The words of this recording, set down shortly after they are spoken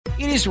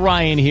It is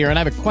Ryan here, and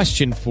I have a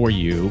question for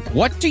you.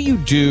 What do you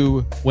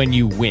do when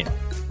you win?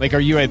 Like, are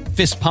you a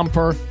fist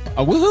pumper,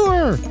 a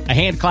woohooer, a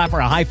hand clapper,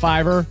 a high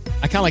fiver?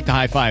 I kind of like the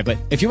high five, but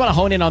if you want to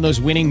hone in on those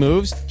winning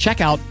moves,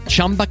 check out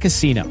Chumba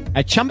Casino.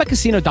 At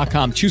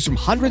ChumbaCasino.com, choose from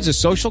hundreds of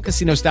social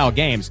casino-style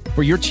games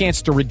for your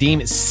chance to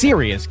redeem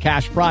serious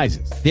cash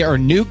prizes. There are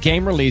new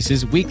game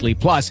releases weekly,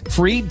 plus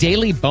free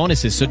daily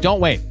bonuses. So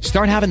don't wait.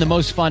 Start having the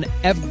most fun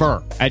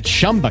ever at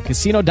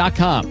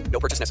ChumbaCasino.com. No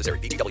purchase necessary.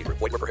 VGW. Void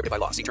where prohibited by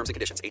law. See terms and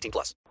conditions.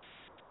 18+.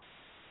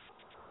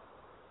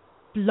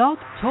 Blog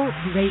Talk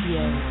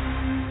Radio.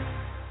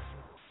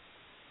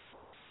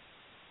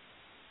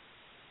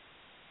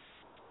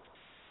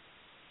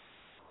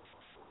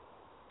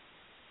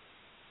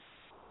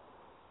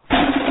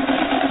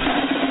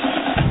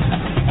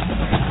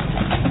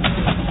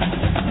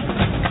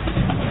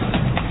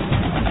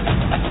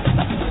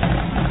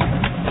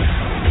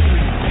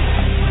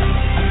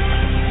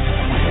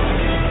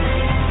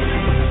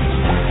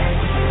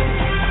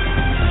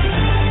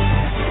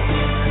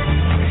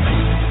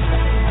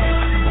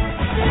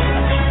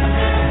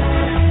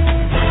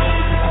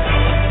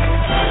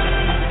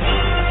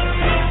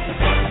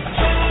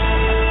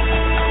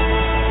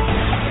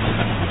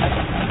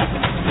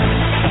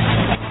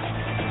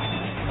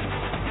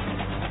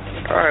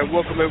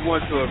 Welcome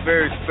everyone to a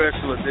very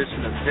special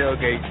edition of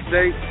Tailgate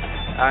State.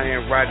 I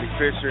am Rodney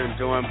Fisher and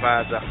joined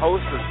by the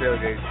host of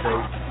Tailgate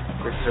State,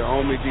 Mr.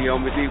 Omie D.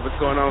 Omie D, what's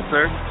going on,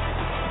 sir?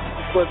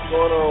 What's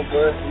going on,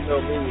 bud? You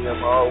know me, I'm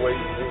always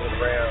moving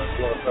around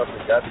doing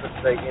something. Got to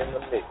stay in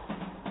the mix.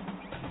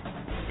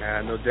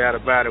 No doubt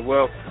about it.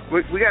 Well,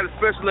 we got a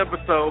special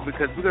episode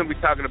because we're going to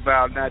be talking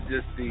about not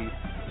just the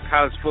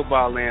college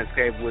football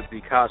landscape with the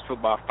college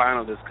football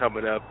final that's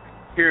coming up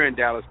here in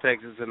Dallas,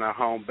 Texas, in our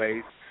home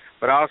base,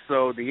 but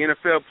also the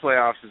NFL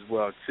playoffs as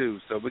well, too.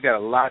 So we got a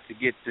lot to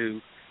get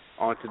to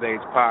on today's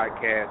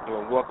podcast.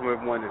 So welcome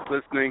everyone that's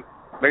listening.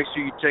 Make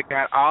sure you check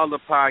out all the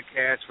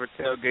podcasts for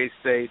Tailgate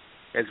State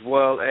as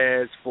well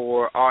as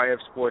for RF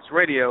Sports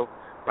Radio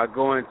by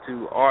going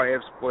to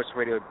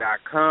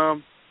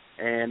rfsportsradio.com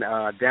and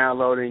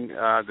downloading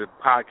the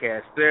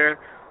podcast there.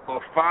 Or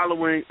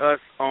following us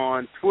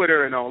on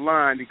Twitter and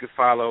online, you can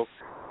follow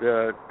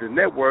the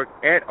network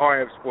at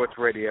RF Sports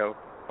Radio,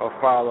 or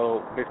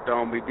follow Mr.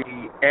 Omie D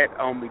at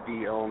Omie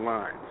D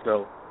Online.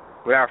 So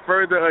without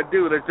further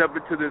ado, let's jump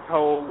into this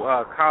whole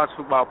college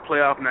football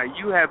playoff. Now,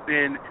 you have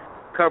been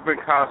covering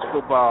college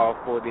football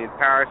for the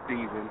entire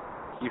season.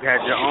 You've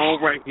had your own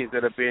rankings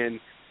that have been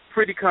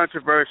pretty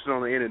controversial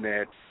on the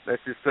internet.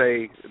 Let's just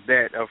say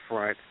that up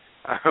front.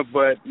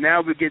 But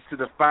now we get to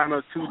the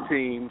final two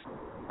teams.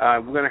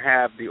 We're going to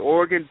have the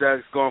Oregon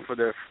Ducks going for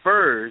their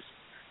first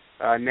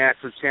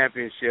national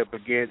championship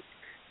against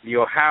the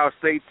Ohio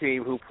State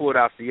team, who pulled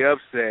off the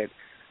upset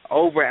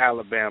over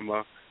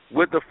Alabama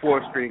with the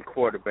fourth-string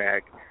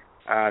quarterback.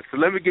 So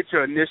let me get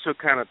your initial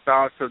kind of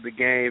thoughts of the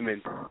game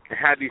and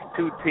how these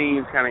two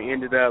teams kind of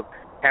ended up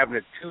having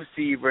a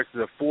 2-seed versus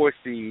a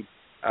 4-seed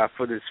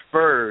for this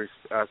first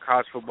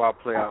college football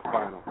playoff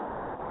final.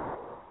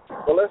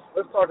 Well,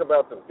 let's talk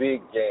about the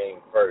big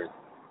game first.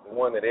 The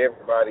one that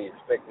everybody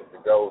expected to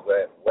go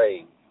that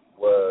way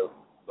was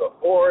the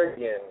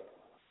Oregon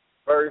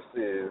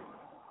versus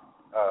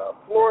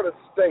Florida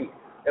State.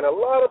 And a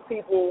lot of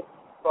people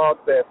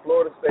thought that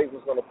Florida State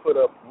was going to put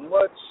up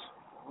much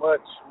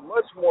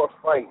more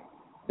fight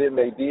than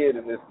they did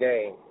in this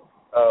game.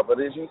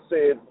 But as you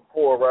said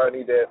before,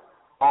 Rodney, that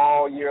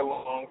all year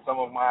long, some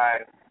of my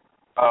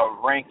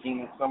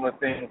rankings, some of the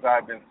things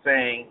I've been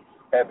saying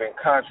have been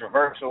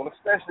controversial,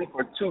 especially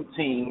for two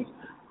teams.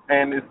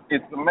 And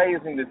it's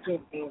amazing the two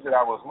teams that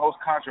I was most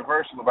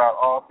controversial about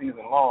all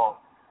season long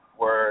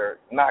were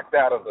knocked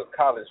out of the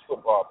college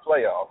football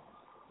playoff.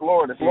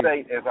 Florida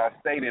State, as I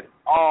stated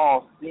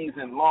all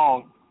season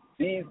long,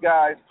 these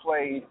guys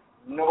played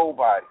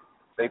nobody.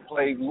 They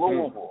played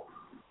Louisville,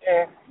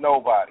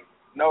 nobody.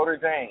 Notre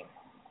Dame.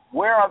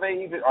 Where are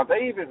they even? Are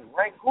they even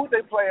ranked? Who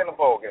they play in the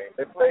bowl game?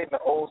 They played in the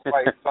Old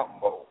Spice something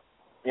bowl,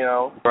 you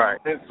know. Right.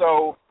 And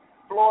so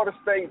Florida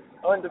State's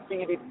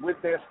undefeated with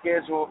their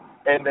schedule,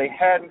 and they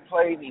hadn't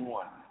played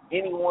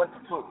anyone to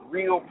put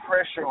real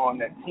pressure on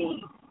that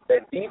team.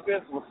 That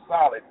defense was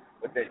solid,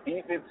 but that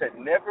defense had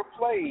never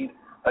played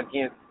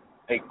against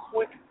a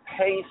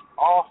quick-paced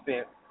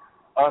offense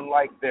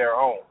unlike their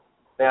own.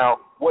 Now,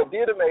 what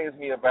did amaze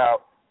me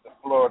about the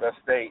Florida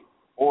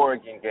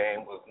State-Oregon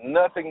game was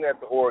nothing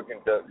that the Oregon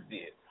Ducks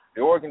did.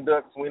 The Oregon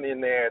Ducks went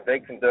in there, they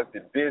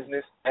conducted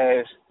business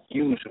as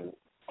usual,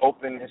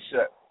 open and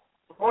shut.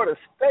 Florida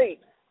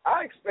State,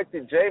 I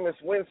expected Jameis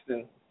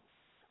Winston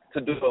to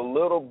do a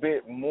little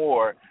bit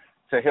more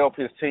to help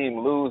his team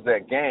lose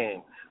that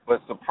game.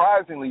 But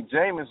surprisingly,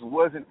 Jameis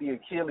wasn't the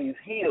Achilles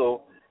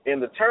heel in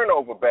the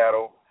turnover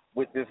battle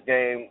with this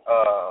game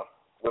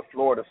with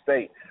Florida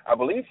State. I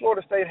believe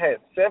Florida State had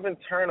 7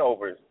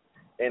 turnovers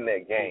in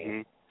that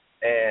game.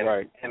 And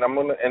right.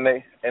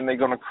 and they're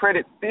gonna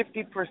credit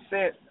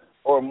 50%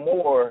 or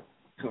more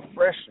to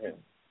freshmen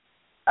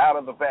out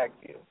of the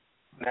backfield.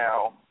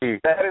 Now,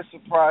 that is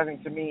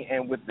surprising to me,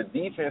 and with the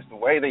defense, the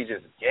way they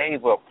just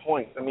gave up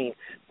points. I mean,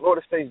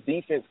 Florida State's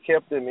defense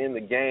kept them in the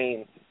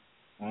game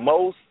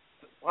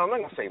I'm not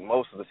going to say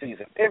most of the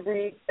season.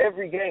 Every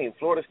game,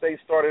 Florida State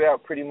started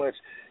out pretty much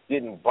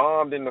getting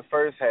bombed in the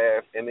first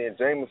half, and then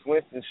Jameis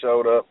Winston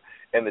showed up,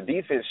 and the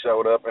defense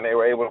showed up, and they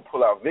were able to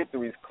pull out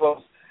victories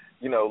close,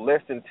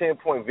 less than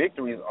 10-point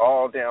victories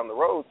all down the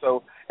road.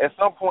 So at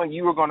some point,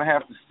 you were going to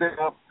have to stand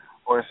up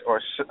or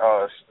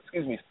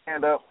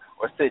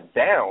sit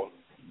down.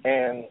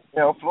 And,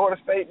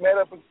 Florida State met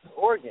up against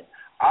Oregon.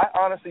 I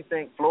honestly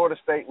think Florida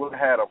State would have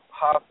had a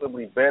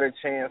possibly better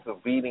chance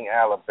of beating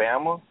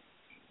Alabama,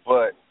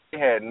 but they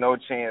had no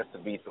chance to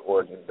beat the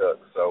Oregon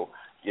Ducks. So,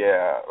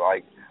 yeah,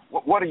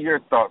 what are your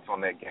thoughts on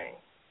that game?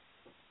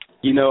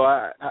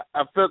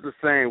 I felt the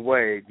same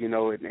way,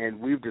 and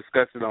we've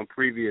discussed it on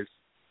previous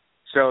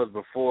shows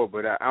before,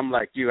 but I'm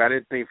like you. I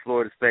didn't think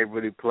Florida State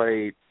really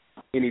played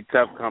any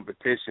tough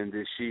competition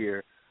this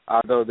year,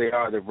 although they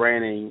are the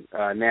reigning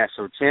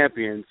national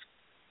champions,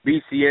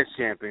 BCS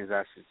champions,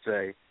 I should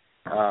say.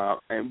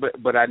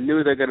 But I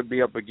knew they're going to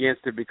be up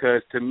against it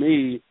because, to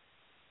me,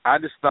 I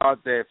just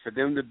thought that for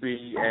them to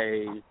be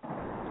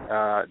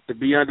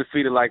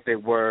undefeated like they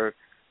were,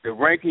 the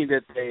ranking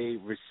that they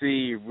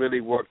received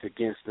really worked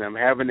against them.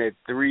 Having that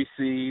 3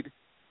 seed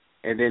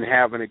and then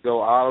having to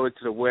go all the way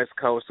to the West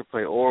Coast to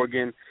play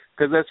Oregon.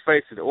 Because let's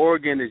face it,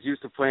 Oregon is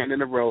used to playing in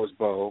the Rose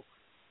Bowl.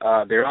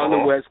 They're on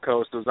the West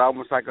Coast. It was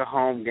almost like a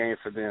home game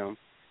for them.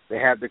 They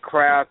had the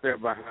crowd there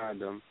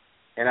behind them.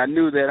 And I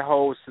knew that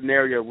whole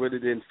scenario really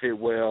didn't fit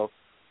well.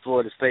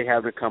 Florida State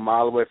having to come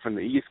all the way from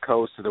the East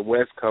Coast to the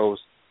West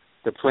Coast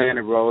to play in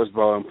the Rose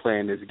Bowl and play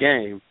in this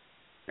game.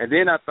 And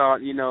then I thought,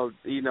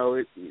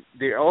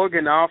 the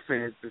Oregon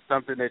offense is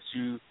something that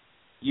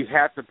you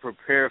have to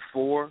prepare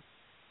for,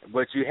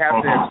 but you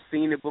have to have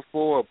seen it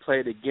before or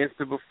played against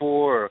it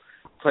before or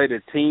played a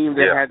team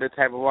that had that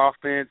type of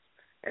offense,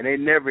 and they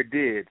never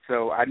did.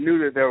 So I knew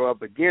that they were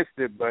up against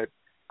it, but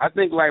I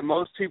think like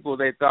most people,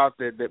 they thought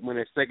that when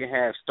the second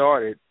half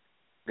started,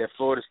 that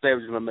Florida State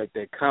was going to make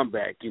that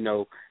comeback.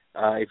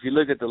 If you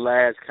look at the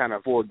last kind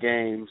of 4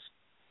 games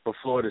for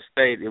Florida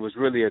State, it was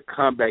really a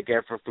comeback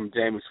effort from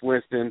Jameis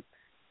Winston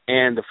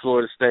and the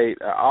Florida State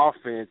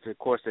offense. Of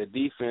course, their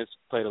defense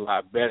played a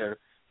lot better,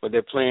 but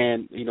they're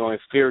playing,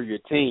 inferior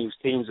teams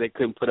they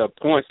couldn't put up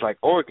points like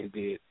Oregon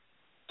did.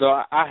 So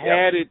I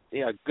had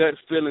a gut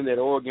feeling that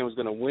Oregon was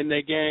going to win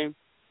that game.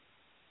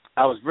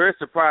 I was very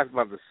surprised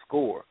by the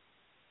score,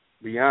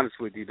 to be honest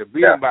with you. To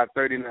beat them by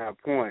 39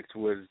 points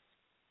was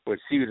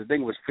huge. I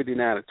think it was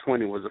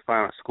 59-20 was the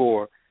final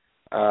score.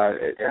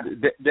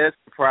 That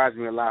surprised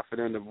me a lot for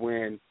them to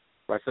win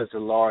by such a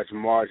large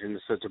margin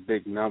and such a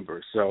big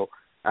number. So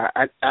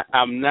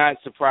I'm not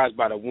surprised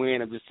by the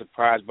win. I'm just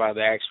surprised by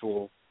the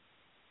actual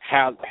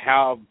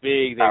how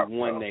big they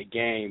won that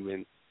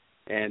game.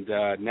 And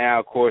now,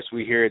 of course,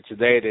 we hear it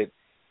today that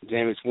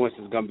Jameis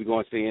Winston is going to be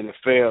going to the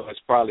NFL. It's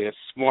probably a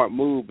smart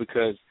move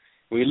because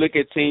when you look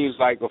at teams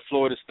like a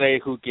Florida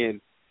State who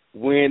can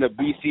win a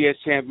BCS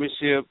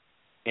championship,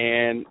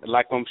 and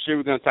like I'm sure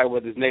we're going to talk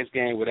about this next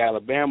game with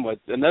Alabama,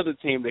 another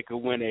team that could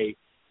win a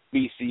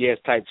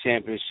BCS-type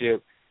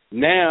championship.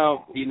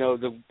 Now,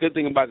 the good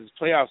thing about this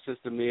playoff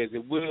system is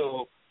it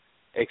will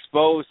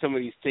expose some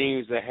of these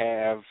teams that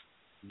have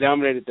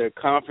dominated their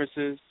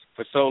conferences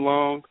for so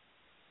long,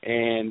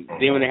 and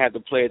then when they have to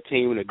play a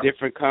team in a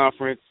different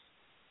conference,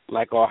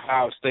 like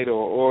Ohio State or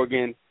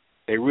Oregon,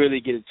 they really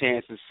get a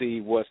chance to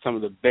see what some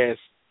of the best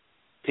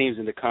teams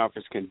in the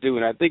conference can do.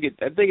 And I think it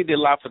did a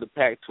lot for the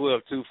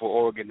Pac-12, too, for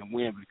Oregon to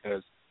win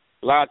because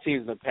a lot of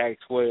teams in the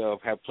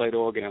Pac-12 have played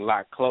Oregon a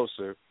lot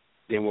closer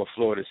than what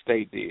Florida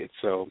State did.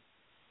 So,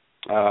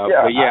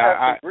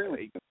 I agree with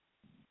you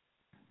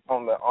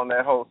on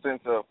that whole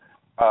sense of,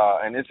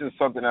 and this is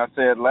something I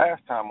said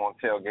last time on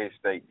Tailgate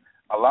State,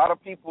 a lot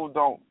of people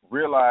don't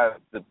realize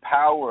the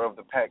power of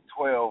the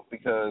Pac-12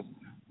 because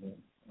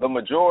the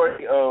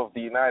majority of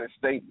the United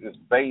States is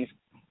based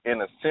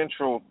in a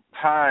central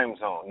time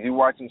zone. You're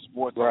watching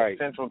sports on a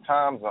central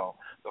time zone.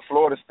 The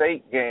Florida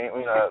State game,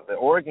 the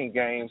Oregon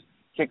games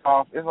kick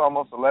off, it's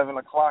almost 11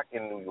 o'clock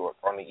in New York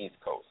on the East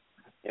Coast.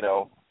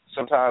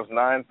 Sometimes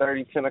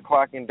 9:30, 10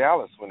 o'clock in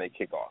Dallas when they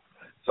kick off.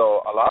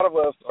 So a lot of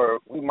us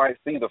we might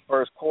see the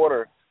first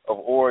quarter of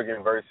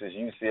Oregon versus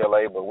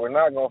UCLA, but we're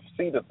not going to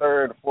see the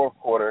third, fourth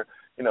quarter,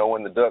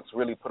 when the Ducks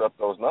really put up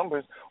those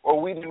numbers,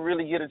 or we didn't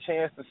really get a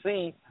chance to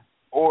see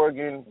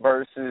Oregon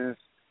versus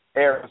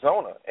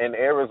Arizona. And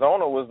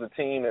Arizona was the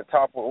team that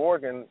toppled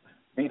Oregon,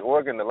 beat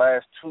Oregon the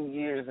last 2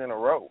 years in a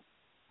row.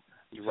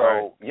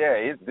 Right. So,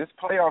 this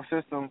playoff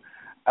system,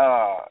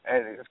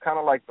 and it's kind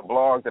of like the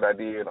blog that I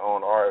did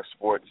on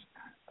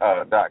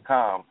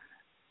rfsports.com.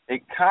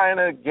 It kind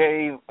of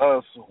gave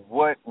us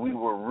what we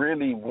were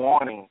really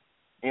wanting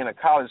in a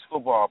college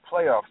football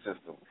playoff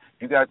system.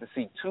 You got to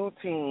see 2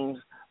 teams,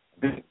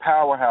 big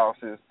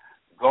powerhouses,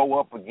 go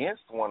up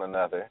against one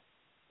another,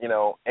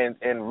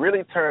 and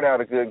really turn out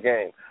a good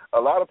game. A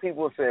lot of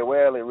people say,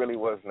 well, it really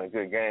wasn't a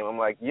good game. I'm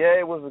like, yeah,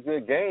 it was a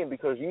good game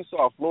because you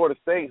saw Florida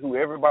State, who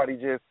everybody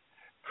just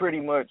pretty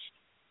much,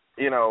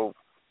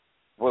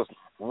 was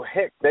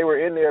heck, they were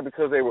in there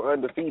because they were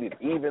undefeated,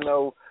 even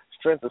though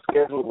strength of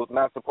schedule was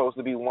not supposed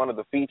to be one of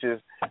the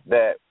features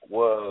that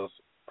was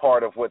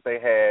part of what they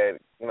had,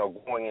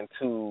 going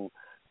into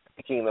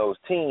picking those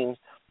teams.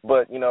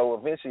 But,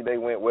 eventually they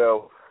went,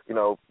 well,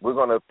 we're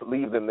going to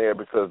leave them there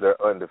because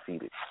they're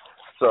undefeated.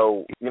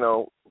 So,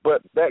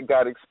 but that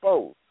got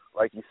exposed.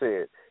 Like you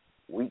said,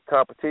 weak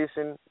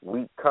competition,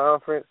 weak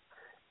conference,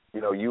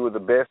 you were the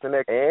best in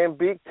that. And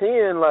Big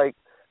Ten, like,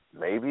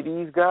 maybe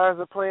these guys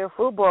are playing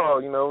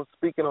football,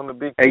 Speaking on the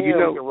Big Ten, we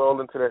can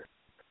roll into that.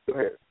 Go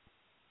ahead.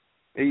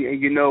 I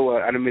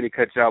didn't mean to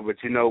cut you off, but,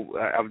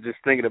 I was just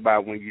thinking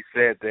about when you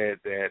said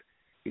that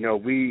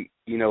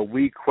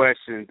we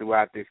questioned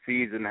throughout this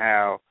season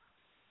how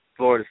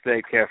Florida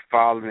State kept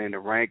falling in the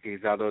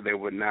rankings, although they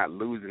were not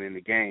losing any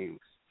games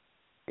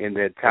in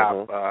their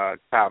top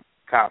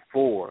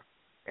four.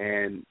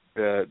 And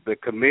the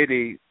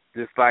committee,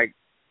 just like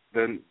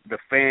the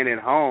fan at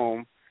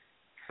home,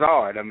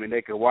 saw it. I mean,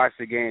 they could watch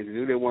the games and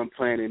knew they weren't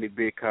playing any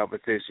big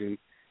competition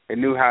and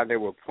knew how they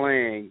were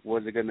playing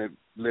wasn't going to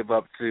live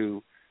up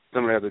to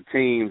some of the other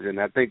teams. And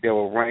I think they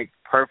were ranked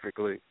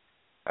perfectly,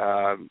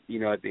 at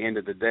the end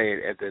of the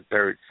day at the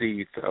third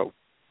seed. So,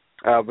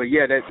 but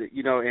yeah, that's,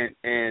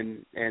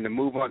 and to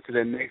move on to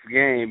the next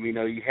game,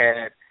 you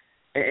had,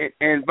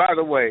 and by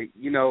the way,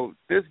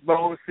 this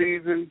bowl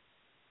season,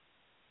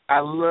 I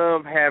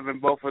love having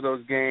both of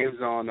those games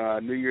on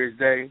New Year's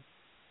Day.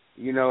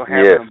 Having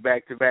them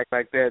back to back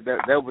like that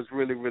was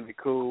really, really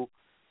cool.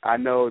 I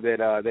know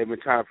that they've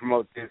been trying to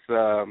promote this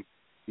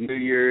New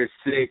Year's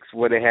 6,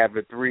 where they have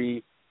the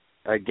 3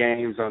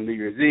 games on New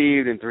Year's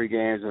Eve and 3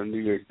 games on New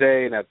Year's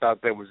Day, and I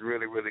thought that was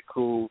really, really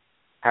cool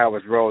how it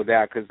was rolled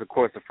out because, of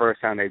course, the first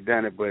time they've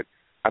done it, but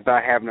I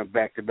thought having them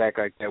back to back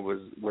like that was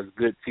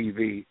good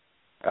TV.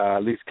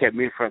 At least kept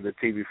me in front of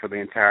the TV for the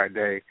entire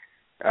day.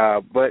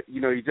 But,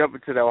 you jump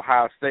into the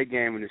Ohio State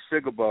game in the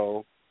Sugar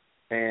Bowl,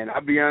 and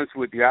I'll be honest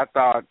with you, I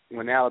thought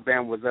when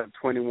Alabama was up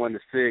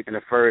 21-6 in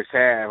the first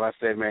half, I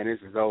said, man, this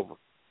is over.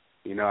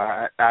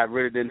 I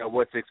really didn't know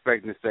what to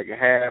expect in the second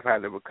half, how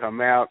they would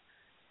come out.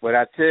 But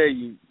I tell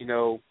you,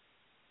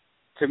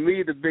 to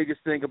me the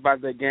biggest thing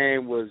about that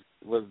game was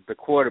the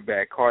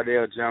quarterback,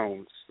 Cardale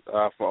Jones,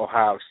 for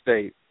Ohio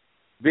State.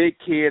 Big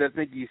kid, I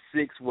think he's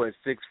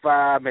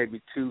 6'5",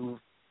 maybe 2.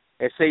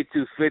 They say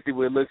 250,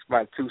 but it looks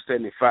about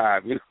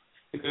 275.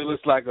 It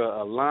looks like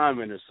a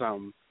lineman or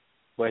something.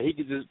 But he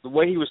could the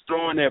way he was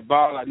throwing that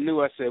ball, I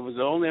said it was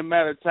only a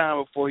matter of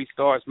time before he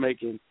starts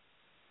making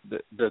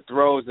the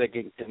throws that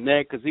can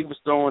connect, because he was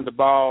throwing the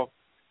ball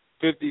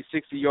 50,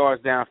 60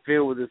 yards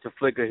downfield with just a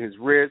flick of his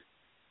wrist.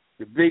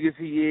 The big as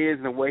he is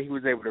and the way he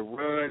was able to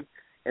run.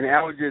 And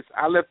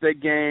I left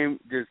that game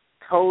just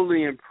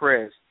totally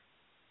impressed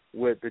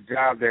with the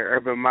job that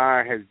Urban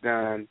Meyer has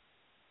done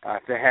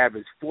to have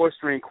his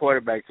 4-string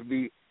quarterback, to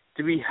be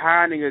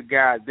hiring a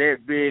guy that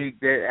big,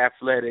 that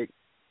athletic,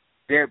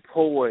 that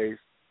poised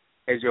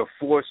as your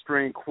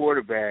 4-string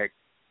quarterback.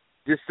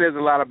 Just says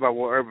a lot about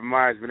what Urban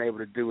Meyer has been able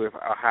to do with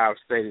Ohio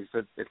State in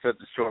such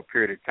a short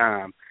period of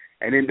time.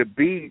 And then to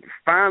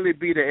finally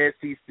beat an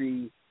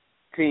SEC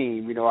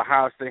team.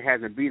 Ohio State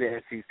hasn't beat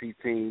an SEC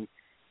team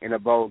in a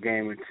bowl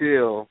game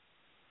until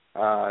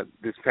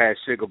this past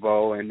Sugar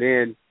Bowl. And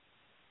then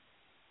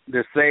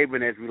the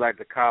Saban, as we like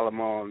to call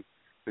him on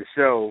the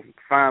show,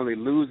 finally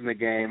losing the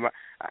game.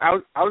 I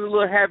was a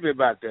little happy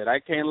about that. I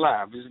can't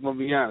lie. I'm just going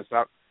to be honest.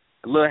 I'm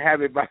a little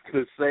happy about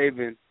the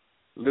Saban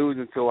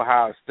losing to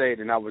Ohio State,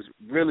 and I was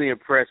really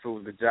impressed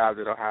with the job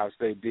that Ohio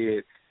State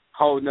did,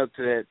 holding up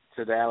to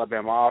the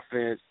Alabama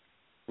offense,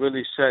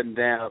 really shutting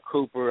down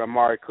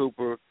Amari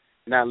Cooper,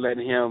 not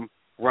letting him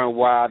run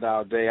wild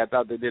all day. I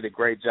thought they did a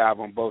great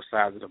job on both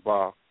sides of the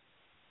ball.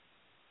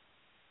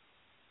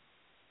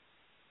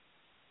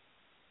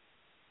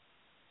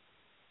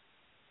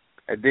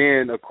 And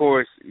then, of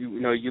course,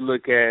 you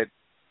look at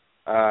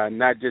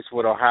not just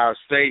what Ohio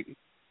State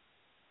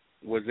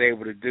was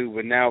able to do,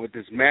 but now with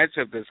this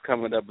matchup that's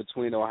coming up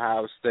between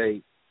Ohio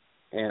State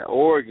and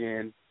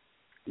Oregon,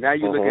 now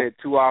you're looking at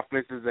two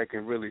offenses that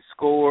can really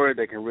score,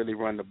 that can really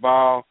run the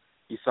ball.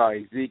 You saw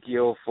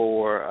Ezekiel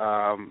for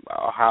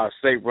Ohio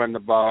State run the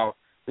ball.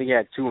 I think he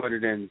had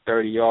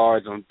 230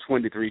 yards on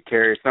 23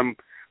 carries,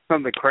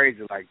 something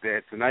crazy like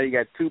that. So now you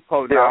got two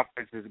potent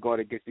offenses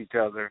going against each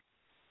other,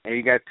 and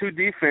you got two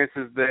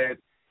defenses that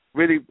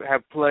really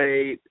have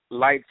played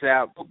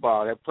lights-out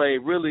football. They played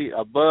really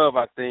above,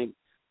 I think,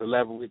 the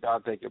level we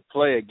thought they could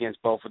play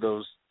against both of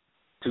those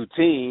two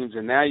teams,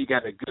 and now you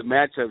got a good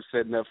matchup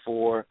setting up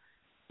for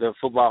the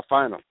football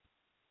final.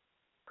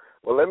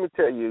 Well, let me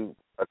tell you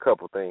a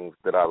couple things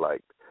that I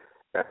liked.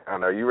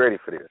 And are you ready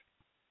for this?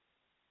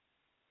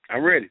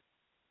 I'm ready.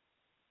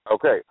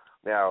 Okay.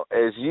 Now,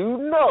 as you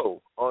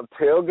know, on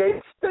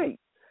Tailgate State,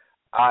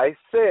 I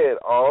said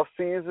all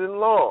season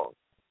long,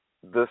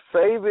 the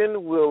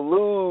Saban will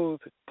lose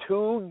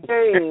 2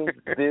 games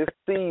this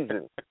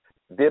season.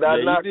 Did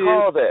I not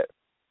call that?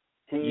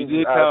 You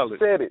did call it.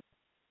 I said it.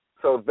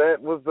 So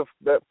that was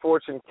that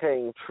fortune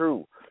came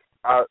true.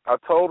 I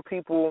told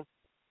people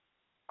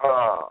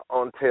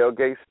on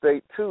Tailgate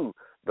State too.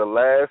 The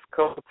last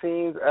couple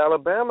teams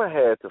Alabama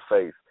had to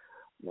face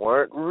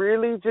weren't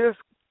really just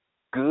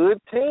good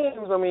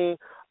teams. I mean,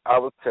 I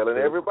was telling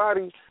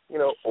everybody,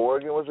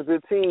 Oregon was a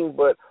good team,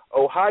 but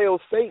Ohio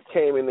State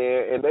came in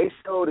there and they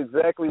showed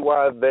exactly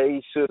why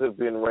they should have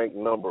been ranked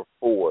number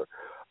 4.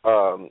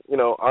 I'm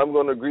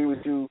going to agree with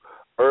you.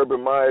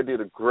 Urban Meyer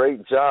did a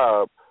great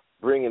job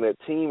bringing that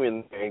team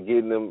in and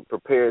getting them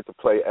prepared to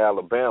play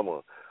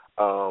Alabama.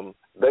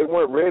 They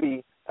weren't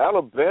ready.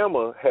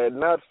 Alabama had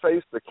not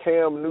faced a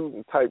Cam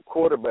Newton-type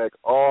quarterback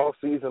all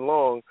season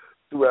long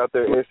throughout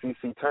their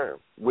SEC term.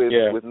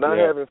 With not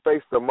having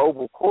faced a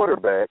mobile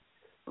quarterback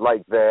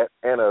like that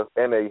and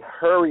a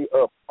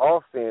hurry-up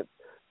offense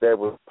that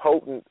was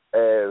potent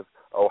as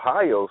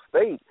Ohio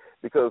State,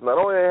 because not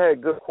only they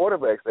had good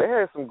quarterbacks, they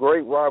had some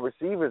great wide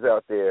receivers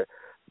out there.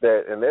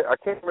 I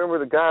can't remember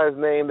the guy's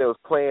name that was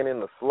playing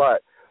in the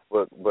slot,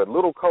 but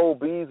little Cole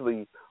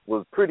Beasley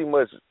was pretty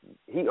much,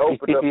 he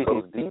opened up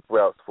those deep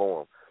routes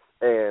for him.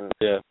 And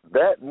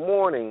that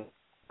morning,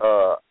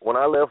 when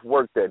I left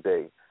work that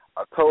day,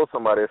 I told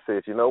somebody, I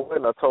said, you know what,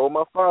 and I told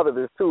my father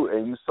this too,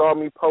 and you saw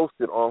me post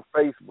it on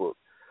Facebook,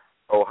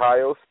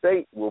 Ohio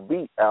State will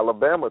beat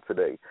Alabama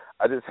today.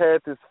 I just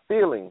had this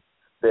feeling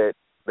that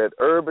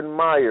Urban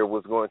Meyer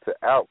was going to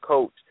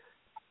outcoach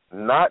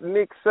not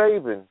Nick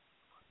Saban,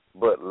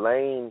 but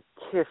Lane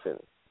Kiffin.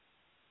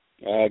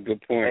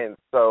 Good point. And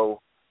so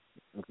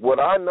what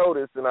I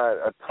noticed, and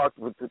I talked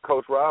with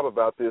Coach Rob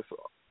about this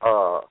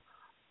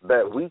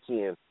that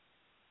weekend,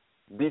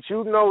 did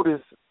you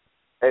notice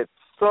at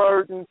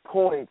certain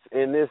points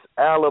in this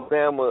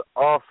Alabama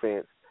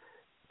offense,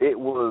 it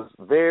was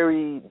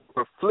very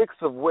flicks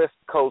of West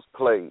Coast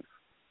plays,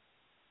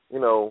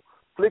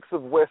 flicks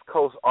of West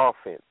Coast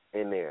offense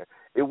in there.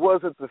 It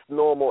wasn't this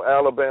normal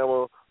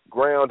Alabama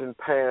ground and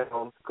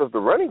pound, because the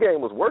running game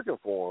was working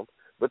for them,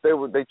 but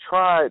they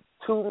tried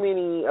too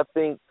many, I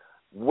think,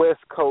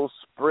 West Coast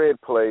spread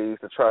plays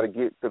to try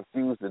to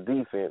confuse the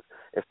defense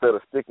instead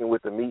of sticking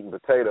with the meat and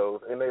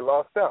potatoes, and they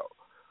lost out.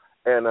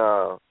 And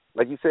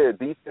like you said,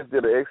 defense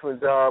did an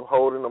excellent job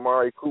holding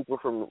Amari Cooper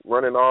from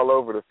running all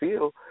over the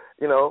field.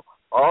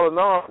 All in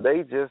all,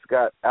 they just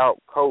got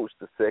out-coached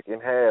the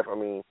second half. I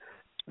mean,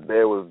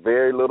 there was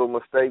very little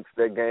mistakes.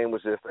 That game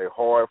was just a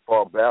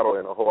hard-fought battle,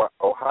 and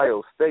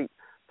Ohio State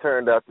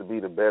turned out to be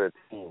the better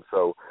team.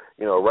 So,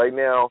 right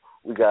now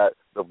we got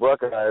the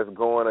Buckeyes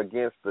going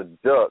against the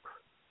Ducks,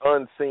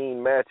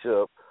 unseen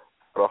matchup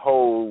for the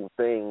whole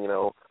thing.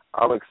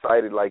 I'm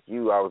excited like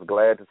you. I was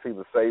glad to see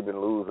the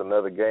Saban lose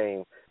another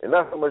game, and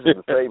not so much as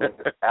the Saban,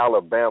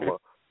 Alabama,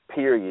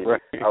 period.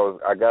 Right.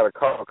 I got to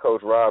call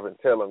Coach Rob and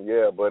tell him,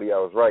 yeah, buddy, I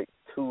was right.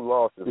 2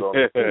 losses on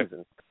the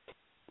season.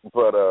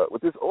 But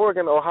with this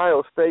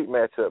Oregon-Ohio State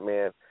matchup,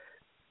 man,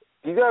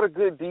 you got a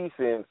good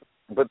defense,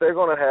 but they're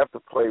going to have to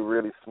play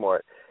really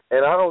smart.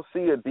 And I don't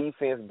see a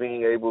defense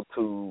being able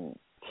to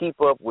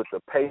keep up with the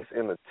pace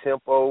and the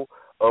tempo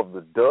of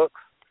the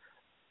Ducks.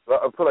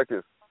 I'll put it like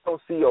this. I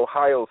don't see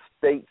Ohio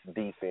State's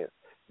defense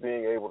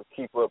being able to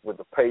keep up with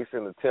the pace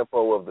and the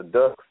tempo of the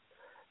Ducks.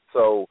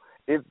 So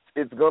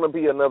it's going to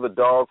be another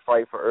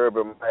dogfight for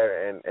Urban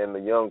Meyer and the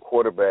young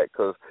quarterback,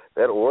 because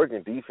that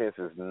Oregon defense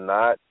is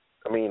not –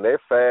 I mean, they're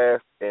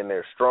fast and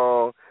they're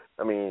strong.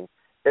 I mean,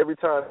 every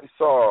time you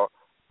saw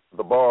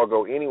the ball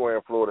go anywhere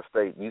in Florida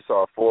State, you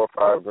saw 4 or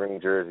 5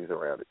 green jerseys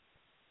around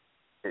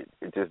it.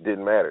 It just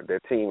didn't matter.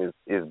 Their team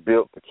is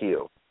built to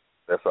kill.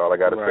 That's all I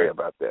got to say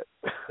about that.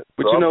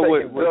 But so you know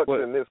I'm taking what?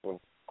 Ducks in this one.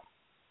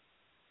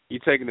 You're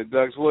taking the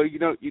Ducks. Well,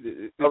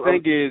 the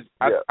thing is,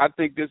 I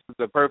think this is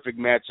the perfect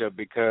matchup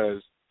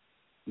because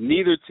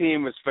neither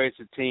team has faced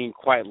a team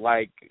quite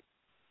like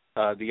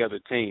the other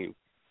team.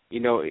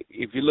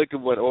 If you look at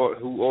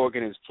who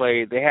Oregon has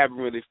played, they haven't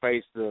really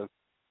faced a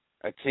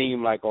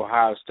team like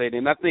Ohio State.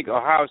 And I think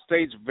Ohio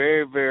State's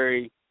very,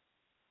 very,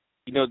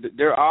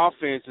 their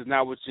offense is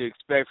not what you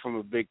expect from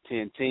a Big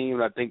Ten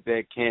team. I think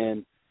that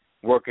can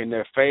work in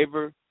their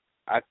favor.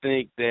 I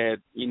think that,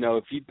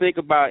 if you think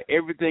about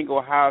everything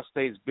Ohio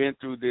State's been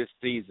through this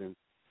season,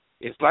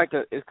 it's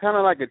kind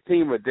of like a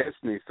team of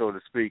destiny, so to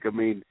speak. I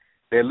mean,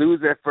 they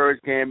lose their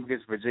first game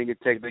against Virginia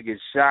Tech. They get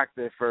shocked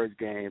their first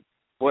game.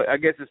 Well, I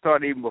guess it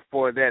started even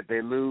before that.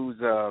 They lose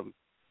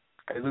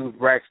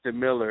Braxton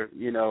Miller,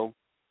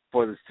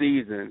 for the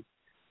season.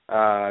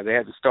 They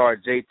had to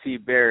start J.T.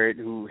 Barrett,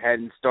 who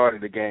hadn't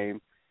started the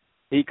game.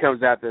 He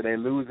comes out there. They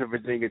lose to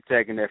Virginia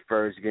Tech in their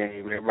first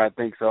game. Everybody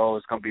thinks,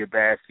 it's going to be a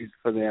bad season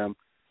for them.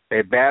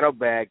 They battle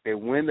back. They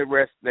win the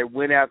rest. They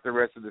win out the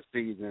rest of the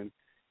season.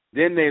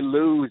 Then they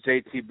lose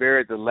J.T.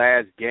 Barrett the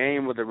last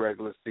game of the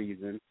regular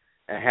season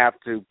and have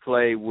to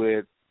play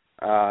with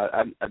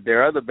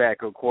their other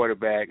backup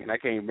quarterback, and I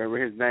can't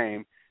remember his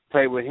name.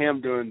 Play with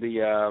him during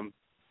the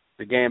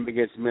game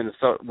against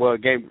Minnesota. Well,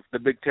 the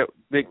Big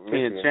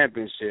Ten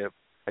championship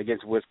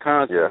against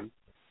Wisconsin.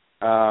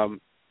 Yeah.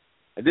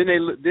 And then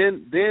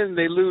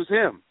they lose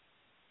him,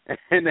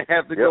 and they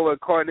have to go with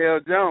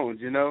Cardale Jones,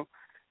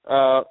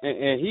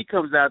 and he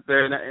comes out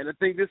there, and I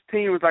think this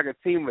team is like a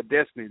team of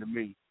destiny to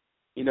me.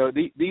 these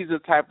are the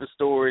type of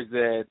stories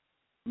that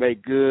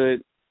make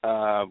good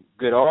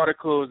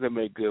articles, that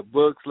make good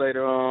books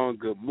later on,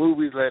 good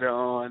movies later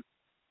on.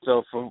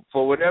 So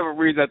for whatever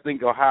reason, I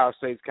think Ohio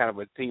State's kind of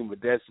a team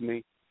of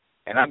destiny,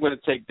 and I'm going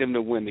to take them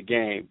to win the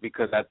game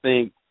because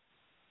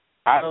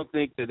I don't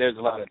think that there's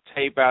a lot of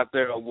tape out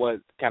there on what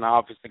kind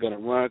of offense they're going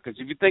to run. Because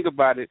if you think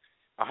about it,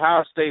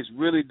 Ohio State's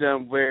really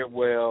done very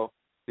well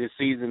this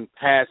season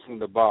passing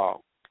the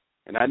ball.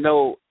 And I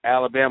know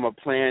Alabama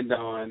planned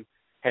on,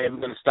 hey, we're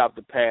going to stop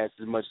the pass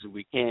as much as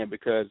we can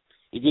because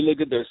if you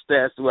look at their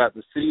stats throughout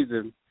the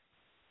season,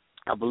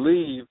 I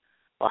believe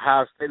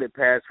Ohio State had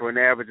passed for an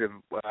average of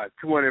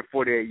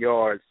 248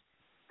 yards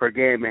per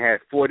game and had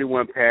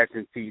 41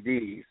 passing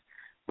TDs.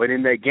 But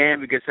in that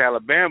game against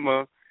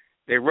Alabama,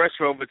 they rushed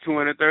for over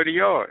 230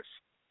 yards,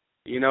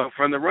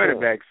 from the running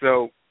back.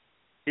 So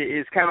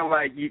it's kind of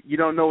like you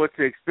don't know what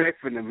to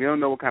expect from them. You don't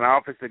know what kind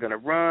of offense they're going to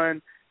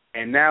run.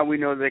 And now we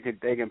know they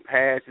can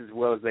pass as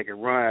well as they can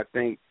run. I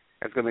think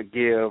that's going to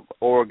give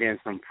Oregon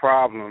some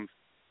problems.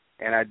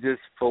 And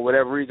for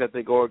whatever reason,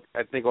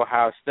 I think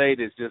Ohio State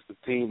is just a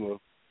team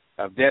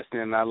of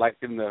destiny, and I like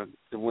them to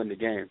win the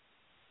game.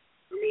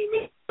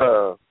 You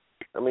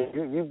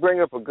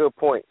bring up a good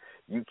point.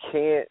 You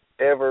can't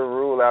ever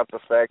rule out the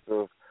fact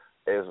of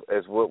as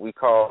what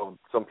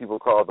some people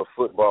call the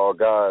football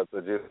gods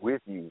are just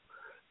with you.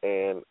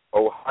 And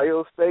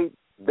Ohio State,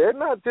 they're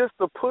not just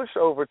a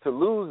pushover to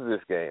lose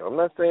this game. I'm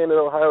not saying that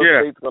Ohio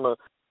State's going to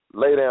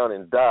lay down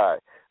and die,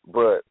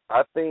 but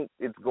I think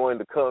it's going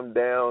to come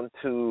down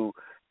to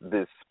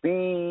the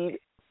speed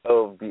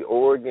of the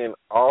Oregon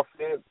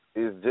offense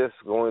is just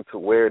going to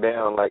wear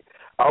down. Like,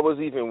 I was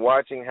even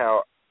watching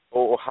how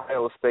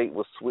Ohio State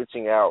was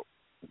switching out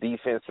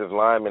defensive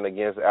linemen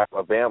against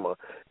Alabama,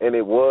 and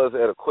it was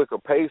at a quicker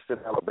pace than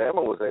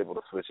Alabama was able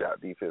to switch out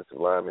defensive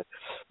linemen.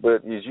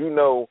 But as you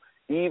know,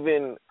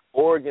 even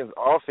Oregon's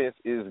offense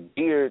is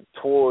geared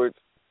towards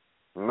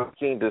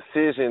making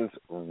decisions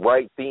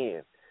right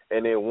then.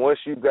 And then once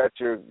you got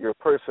your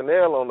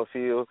personnel on the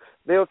field,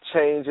 they'll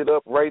change it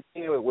up right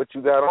then with what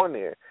you got on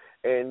there.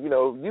 And,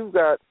 you've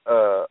got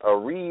a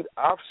read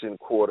option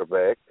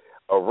quarterback,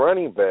 a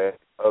running back,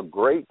 a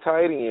great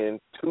tight end,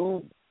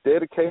 2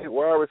 dedicated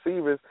wide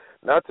receivers,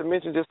 not to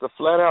mention just a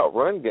flat-out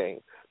run game.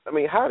 I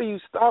mean, how do you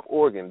stop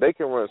Oregon? They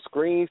can run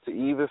screens to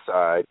either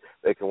side.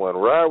 They can run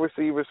wide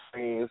receiver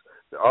screens.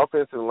 The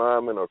offensive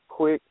linemen are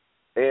quick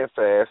and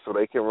fast, so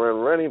they can run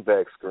running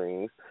back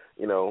screens.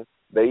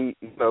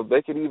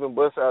 They could even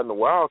bust out in the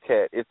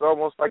Wildcat. It's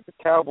almost like the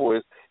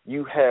Cowboys.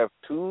 You have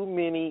too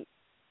many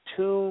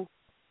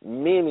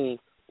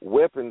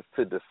weapons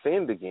to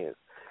defend against,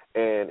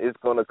 and it's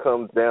going to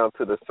come down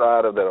to the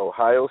side of that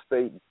Ohio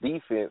State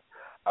defense.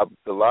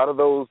 A lot of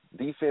those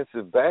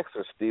defensive backs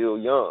are still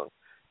young,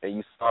 and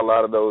you saw a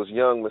lot of those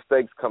young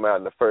mistakes come out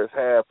in the first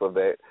half of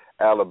that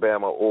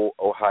Alabama or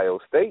Ohio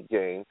State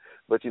game.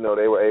 But, they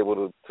were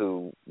able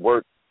to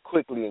work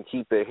quickly and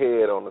keep their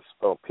head on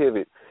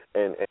pivot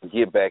and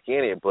get back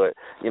in it. But,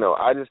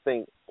 I just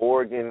think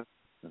Oregon,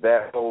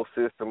 that whole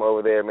system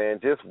over there,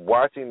 man, just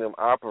watching them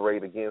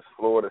operate against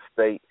Florida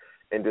State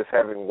and just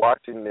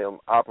watching them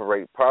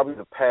operate probably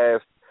the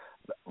past,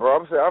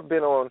 I've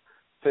been on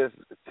since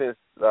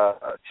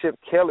Chip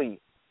Kelly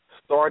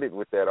started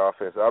with that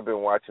offense. I've been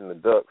watching the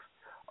Ducks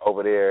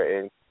over there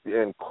and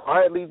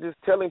quietly just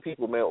telling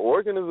people, man,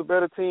 Oregon is a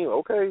better team.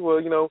 Okay,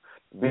 well,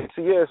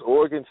 BCS,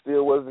 Oregon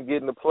still wasn't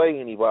getting to play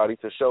anybody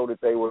to show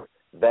that they were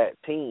that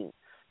team.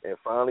 And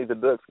finally the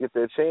Ducks get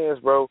their chance,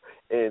 bro,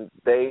 and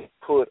they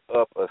put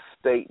up a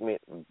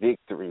statement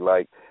victory.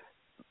 Like,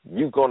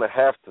 you're going to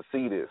have to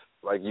see this.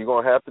 Like, you're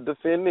going to have to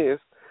defend this,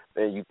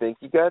 and you think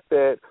you got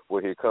that.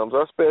 Well, here comes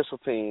our special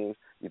teams.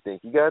 You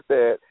think you got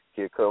that.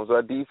 Here comes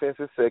our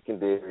defensive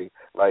secondary.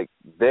 Like,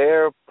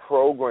 their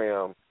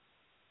program,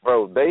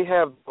 bro, they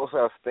have the most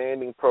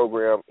outstanding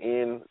program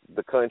in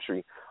the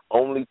country.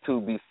 Only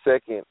to be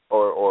second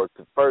or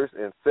to first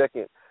and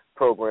second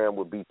program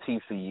would be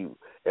TCU.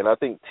 And I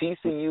think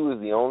TCU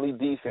is the only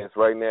defense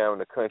right now in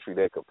the country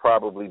that could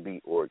probably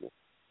beat Oregon.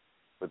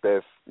 But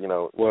that's,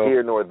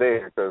 here nor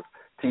there because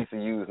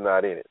TCU is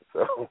not in it.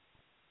 So,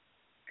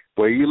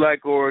 well, you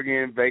like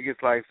Oregon. Vegas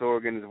likes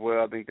Oregon as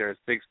well. I think they're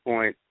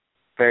 6-point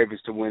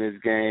favorites to win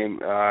this game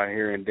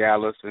here in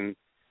Dallas and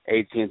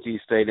AT&T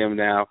Stadium.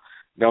 Now,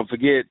 don't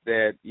forget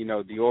that,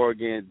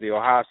 the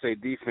Ohio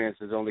State defense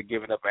has only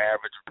given up an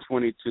average of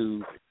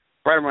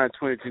right around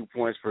 22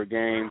 points per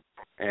game,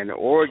 and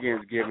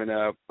Oregon's given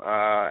up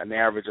an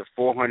average of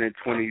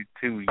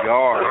 422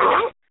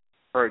 yards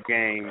per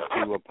game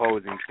to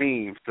opposing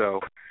teams.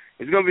 So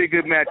it's going to be a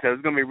good matchup.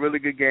 It's going to be a really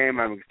good game.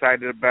 I'm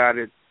excited about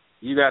it.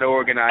 You got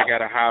Oregon, I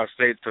got Ohio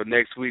State, so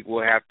next week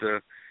we'll have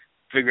to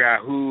figure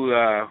out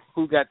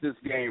who got this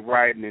game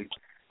right. And,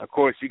 of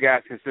course, you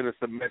guys can send us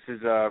a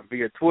message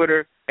via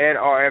Twitter at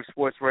RF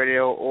Sports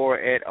Radio or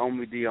at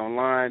OmieD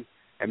Online.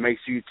 And make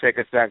sure you check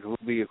us out because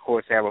we, of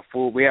course, have a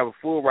full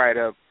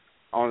write-up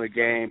on the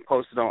game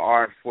posted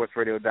on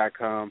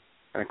rfsportsradio.com.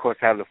 And, of course,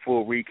 have the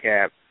full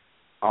recap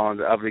of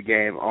the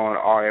game on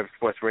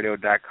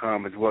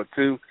rfsportsradio.com as well,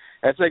 too.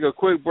 Let's take a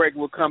quick break.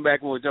 We'll come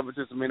back and we'll jump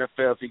into some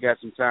NFL if you got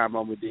some time,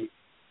 Omie D.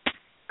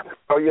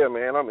 Oh, yeah,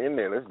 man. I'm in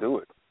there. Let's do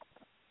it.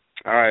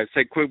 All right, let's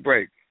take a quick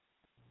break.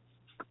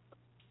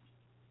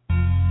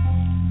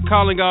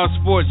 Calling all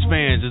sports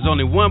fans. There's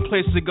only one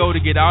place to go to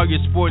get all your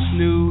sports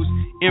news,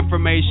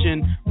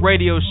 information,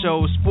 radio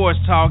shows, sports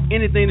talk,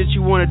 anything that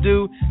you want to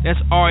do. That's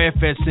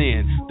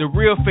RFSN, the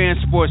Real Fan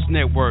Sports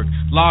Network.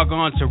 Log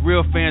on to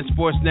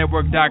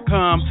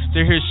realfansportsnetwork.com to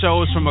hear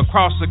shows from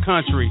across the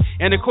country.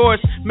 And, of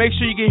course, make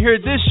sure you can hear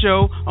this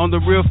show on the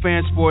Real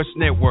Fan Sports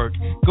Network.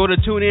 Go to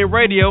TuneIn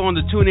Radio on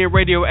the TuneIn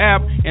Radio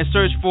app and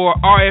search for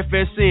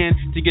RFSN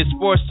to get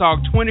sports talk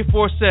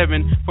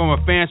 24/7 from a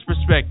fan's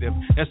perspective.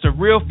 That's the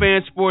Real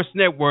Fan Sports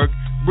Network,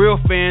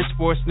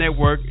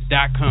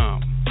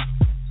 realfansportsnetwork.com.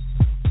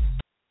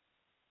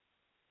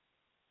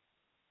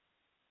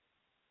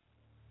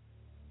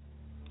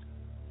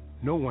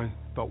 No one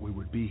thought we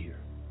would be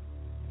here.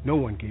 No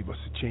one gave us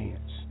a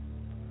chance.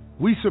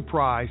 We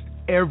surprised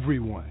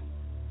everyone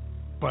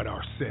but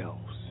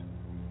ourselves.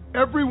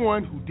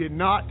 Everyone who did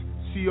not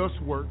see us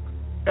work,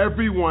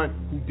 everyone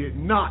who did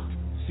not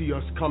see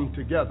us come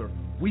together,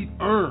 we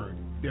earned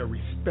their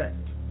respect.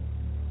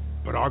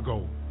 But our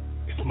goal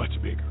is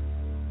much bigger.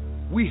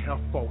 We have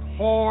fought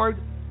hard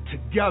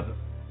together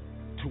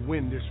to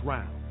win this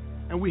round,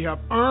 and we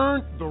have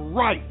earned the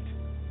right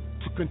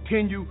to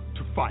continue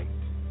to fight.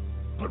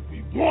 But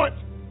we want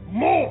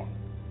more.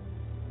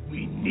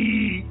 We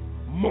need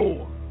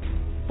more.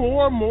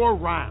 4 more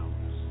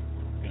rounds,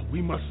 and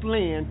we must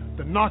land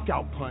the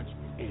knockout punch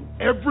in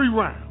every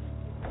round.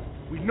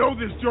 We know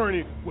this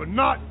journey will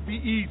not be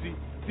easy.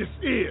 This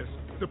is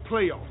the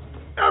playoffs.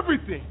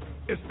 Everything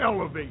is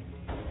elevated.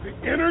 The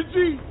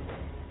energy,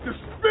 the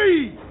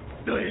speed,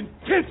 the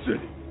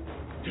intensity.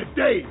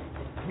 Today,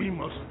 we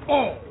must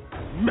all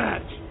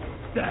match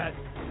that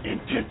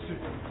intensity.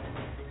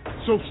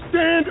 So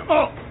stand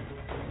up,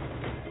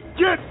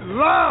 get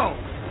loud,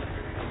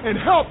 and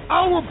help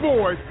our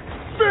boys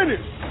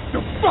finish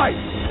the fight.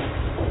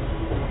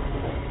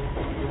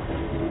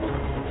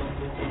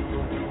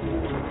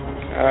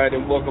 All right,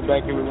 and welcome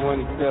back, everyone,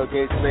 to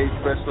Tailgate State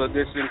Special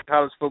Edition,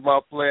 college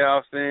football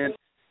playoffs and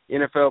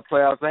NFL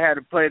playoffs. I had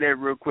to play that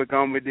real quick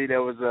on me.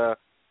 There was a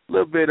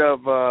little bit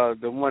of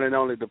the one and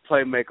only, the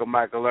playmaker,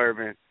 Michael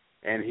Irvin,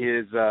 and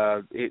his.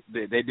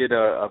 They did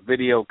a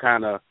video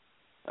kind of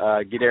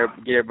get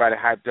everybody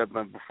hyped up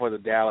before the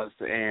Dallas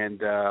and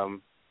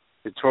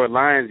Detroit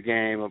Lions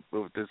game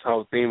with this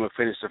whole theme of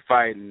finish the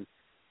fight. And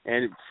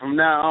from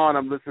now on,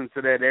 I'm listening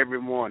to that every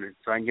morning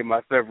so I can get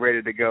myself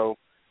ready to go.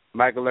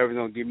 Michael Irvin's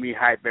going to give me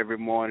hype every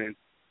morning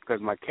because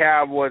my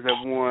Cowboys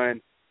have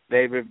won.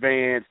 They've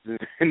advanced.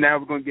 And now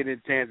we're going to get a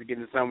chance to get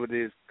into some of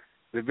these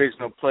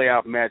divisional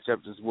playoff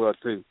matchups as well,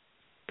 too.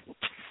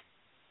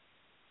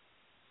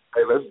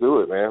 Hey, let's do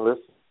it, man.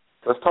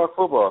 Let's talk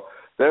football.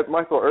 That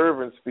Michael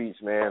Irvin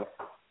speech, man,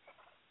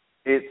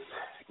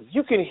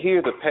 you can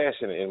hear the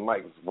passion in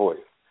Mike's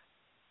voice.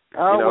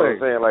 Always. You know what I'm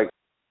saying? Like,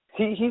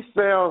 he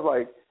sounds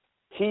like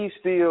he's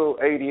still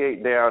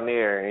 88 down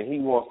there, and he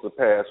wants to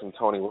pass from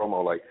Tony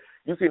Romo. Like,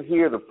 you can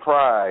hear the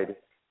pride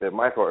that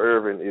Michael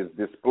Irvin is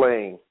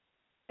displaying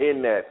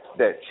in that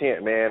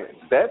chant, man.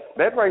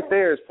 That right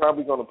there is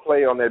probably going to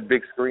play on that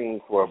big screen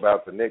for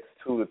about the next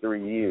 2 to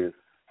 3 years.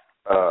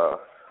 But,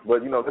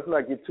 let's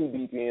not get too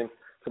deep into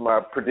my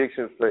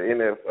predictions for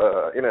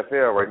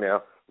NFL right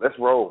now. Let's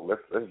roll.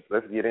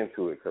 Let's get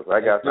into it because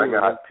I got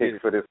hot picks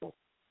for this one.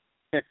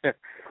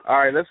 All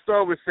right, let's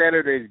start with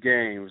Saturday's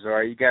games. All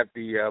right, you got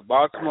the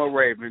Baltimore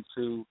Ravens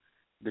who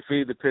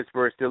defeated the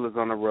Pittsburgh Steelers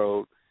on the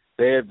road.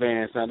 They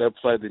advanced. Now they'll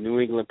play the New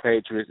England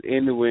Patriots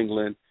in New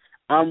England.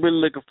 I'm really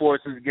looking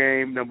forward to this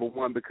game, number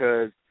one,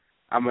 because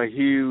I'm a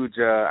huge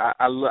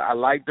I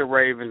like the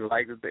Ravens. I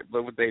like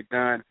what they've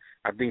done.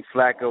 I think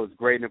Flacco is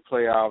great in the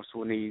playoffs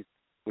when he's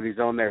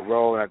on that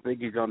road. I think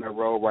he's on that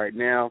road right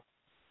now.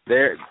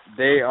 The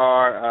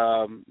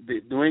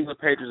New England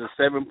Patriots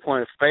are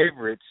 7-point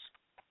favorites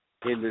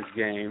in this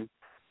game.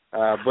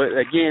 But,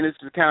 again, this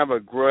is kind of a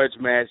grudge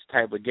match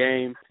type of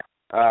game.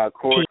 Of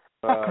course,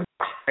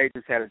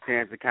 Patriots had a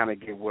chance to kind of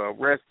get well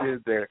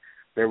rested.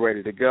 They're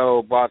ready to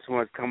go.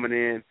 Baltimore's coming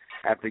in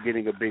after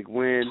getting a big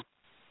win.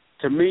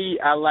 To me,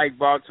 I like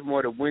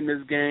Baltimore to win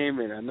this game,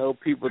 and I know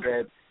people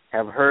that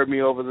have heard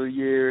me over the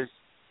years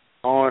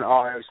on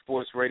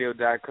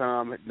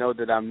rfsportsradio.com know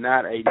that I'm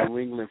not a New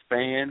England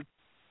fan.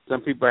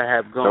 Some people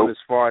have gone as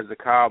far as to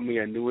call me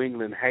a New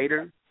England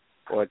hater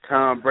or a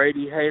Tom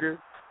Brady hater.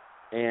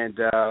 And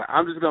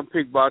I'm just going to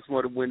pick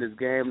Baltimore to win this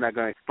game. I'm not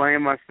going to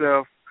explain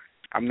myself.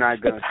 I'm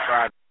not going to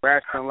try to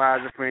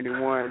rationalize it for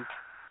anyone.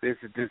 This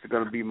is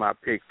going to be my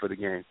pick for the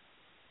game.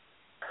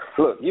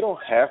 Look, you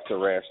don't have to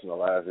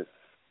rationalize it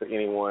for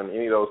anyone,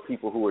 any of those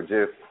people who are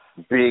just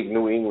big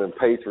New England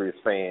Patriots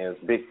fans,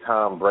 big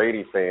Tom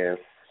Brady fans,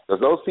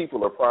 because those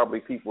people are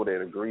probably people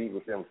that agreed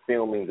with them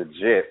filming the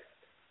Jets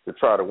to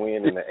try to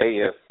win in the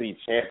AFC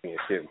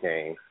Championship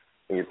game.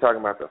 And you're talking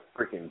about the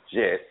freaking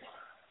Jets,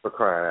 for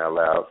crying out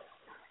loud.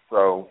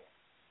 So,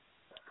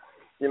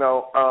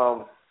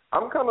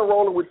 I'm kind of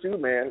rolling with you,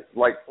 man.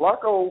 Like,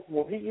 Flacco,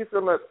 when he gets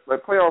in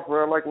that playoff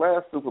run, like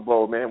last Super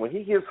Bowl, man, when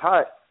he gets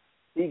hot,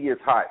 he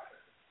gets hot.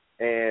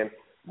 And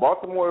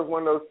Baltimore is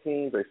one of those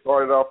teams, they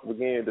started off the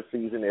beginning of the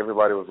season,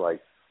 everybody was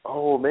like,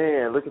 oh,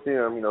 man, look at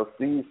them,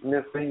 Steve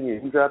Smith Sr.,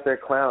 he's out there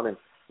clowning.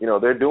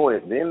 They're doing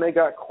it. Then they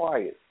got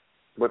quiet.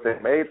 But they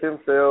made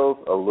themselves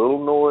a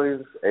little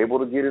noise, able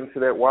to get into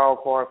that wild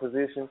card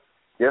position.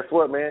 Guess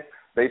what, man?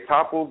 They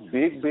toppled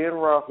Big Ben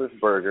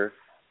Roethlisberger,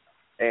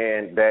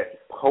 and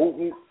that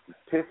potent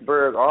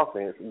Pittsburgh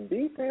offense.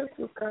 Defense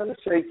was kind of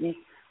shaky,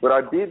 but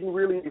I didn't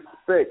really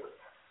expect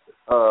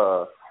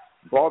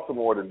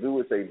Baltimore to do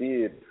what they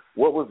did.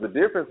 What was the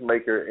difference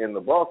maker in the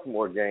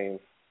Baltimore game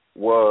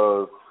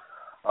was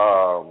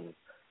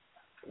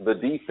the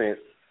defense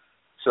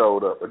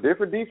showed up. A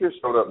different defense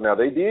showed up. Now,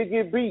 they did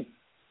get beat.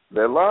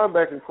 That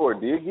linebacker core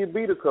did get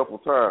beat a couple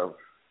times.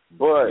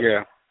 But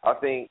I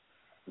think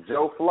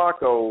Joe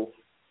Flacco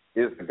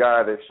is the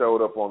guy that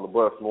showed up on the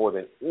bus more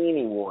than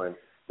anyone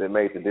that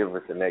made the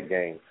difference in that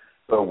game.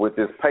 So with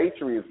this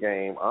Patriots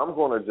game, I'm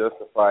going to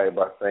justify it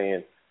by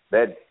saying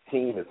that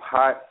team is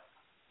hot.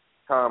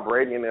 Tom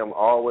Brady and them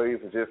always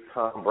are just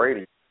Tom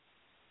Brady.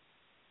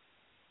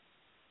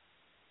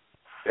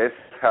 That's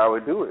how we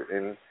do it,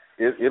 and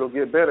it'll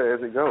get better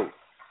as it goes.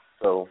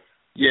 So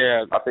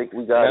I think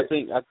we got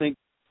it.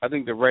 I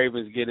think the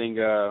Ravens getting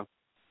Haloti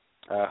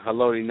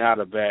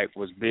Ngata back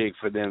was big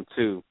for them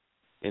too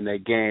in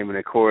that game, and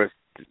of course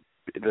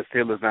the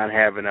Steelers not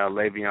having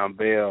Le'Veon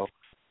Bell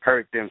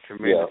hurt them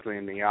tremendously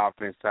in the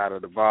offense side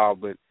of the ball.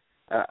 But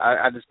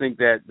I just think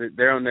that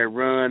they're on their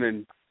run,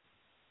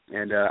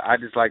 and I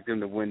just like them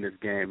to win this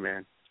game,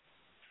 man.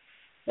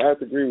 I have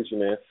to agree with you,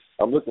 man.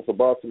 I'm looking for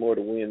Baltimore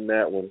to win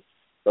that one,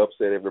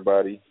 upset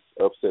everybody,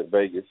 upset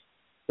Vegas.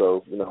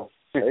 So,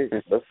 hey,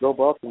 let's go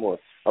Baltimore.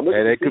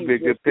 That could be a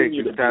good pick.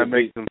 You're trying to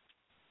make them.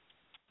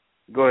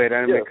 Go ahead.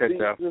 I didn't mean to cut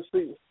you off.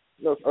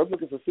 No, I was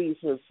looking for Steve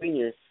Smith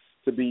Sr.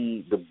 to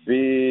be the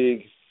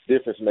big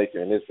difference maker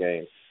in this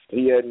game.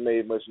 He hadn't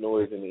made much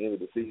noise in the end of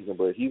the season,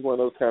 but he's one of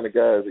those kind of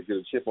guys that get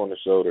a chip on the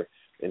shoulder,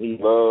 and he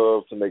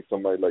loves to make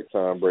somebody like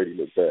Tom Brady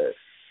look bad.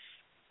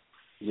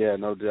 Yeah,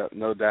 no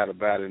doubt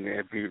about it. And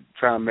if you're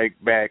trying to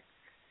make back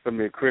some of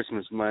your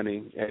Christmas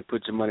money, and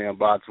put your money on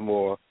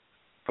Baltimore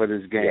for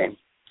this game. Yeah.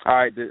 All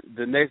right,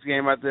 the next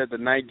game out there, the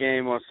night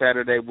game on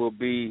Saturday, will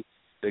be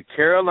the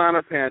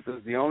Carolina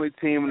Panthers, the only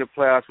team in the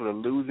playoffs with a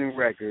losing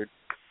record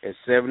at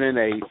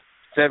 7-8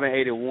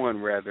 and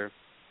 1 rather,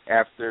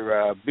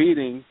 after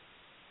beating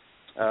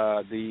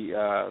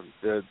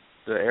the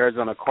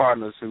Arizona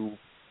Cardinals, who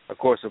of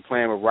course are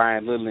playing with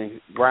Ryan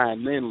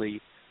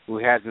Lindley, who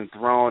hasn't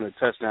thrown a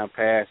touchdown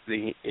pass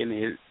in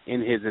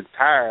his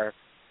entire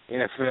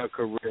NFL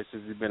career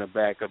since he's been a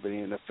backup in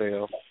the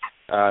NFL.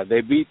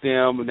 They beat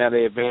them, and now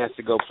they advance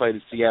to go play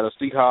the Seattle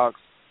Seahawks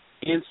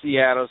in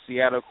Seattle.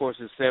 Seattle, of course,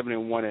 is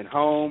 7-1 at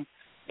home,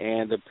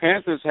 and the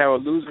Panthers have a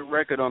losing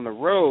record on the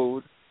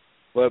road,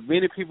 but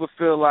many people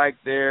feel like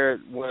they're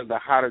one of the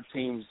hotter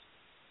teams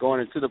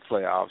going into the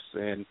playoffs.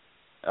 And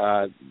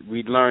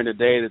we learned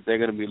today that they're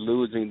going to be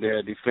losing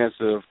their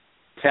defensive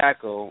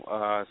tackle.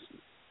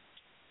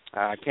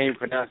 I can't even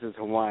pronounce his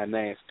Hawaiian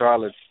name.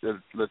 Starlet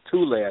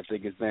Latule, I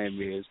think his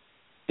name is.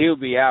 He'll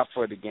be out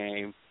for the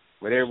game,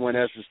 but everyone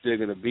else is still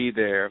going to be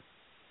there.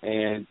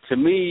 And to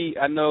me,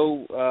 I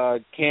know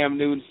Cam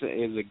Newton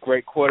is a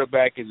great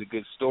quarterback, is a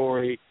good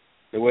story.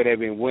 The way they've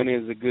been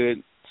winning is a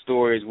good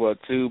story as well,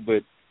 too.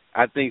 But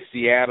I think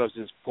Seattle's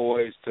just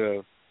poised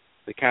to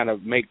kind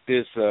of make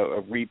this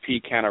a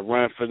repeat kind of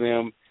run for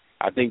them.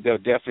 I think they'll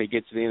definitely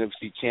get to the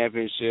NFC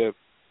Championship.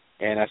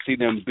 And I see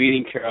them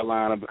beating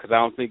Carolina because I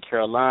don't think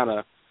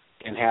Carolina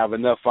can have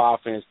enough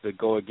offense to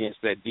go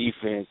against that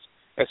defense,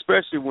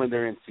 especially when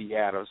they're in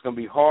Seattle. It's going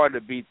to be hard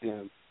to beat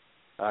them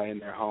in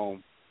their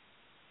home.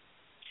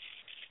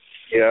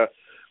 Yeah.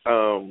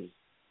 I'm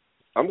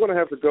going to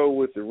have to go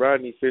with the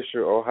Rodney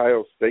Fisher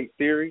Ohio State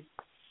theory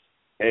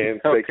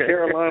and say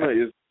Carolina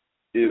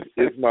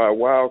is my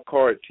wild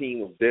card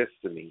team of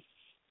destiny.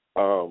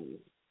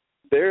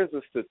 There's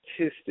a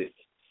statistic,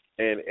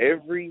 and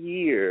every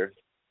year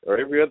or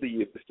every other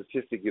year, the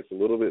statistic gets a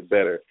little bit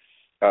better.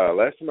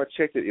 Last time I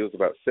checked it, it was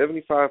about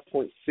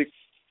 75.6%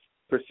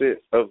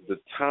 of the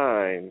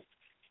time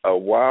a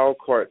wild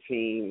card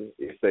team,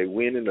 if they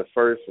win in the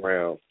first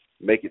round,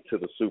 make it to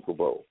the Super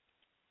Bowl.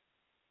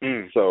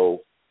 So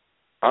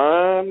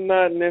I'm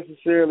not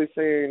necessarily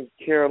saying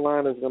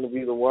Carolina's going to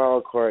be the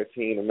wild card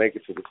team and make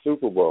it to the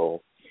Super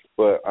Bowl,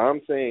 but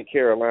I'm saying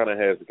Carolina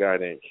has a guy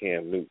named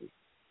Cam Newton.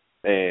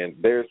 And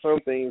there's some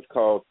things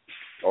called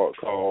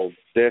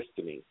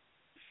destiny.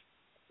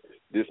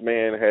 This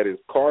man had his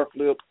car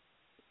flipped,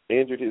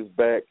 injured his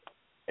back,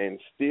 and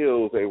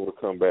still was able to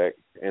come back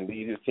and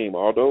lead his team,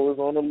 although it was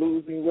on a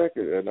losing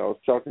record. And I was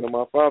talking to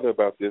my father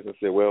about this and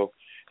said, well,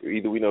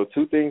 either we know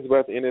two things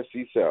about the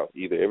NFC South.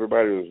 Either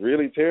everybody was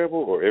really terrible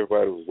or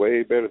everybody was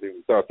way better than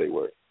we thought they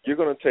were. You're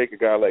going to take a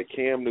guy like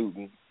Cam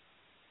Newton,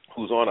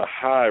 who's on a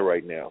high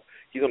right now.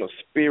 He's on a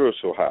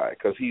spiritual high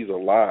because he's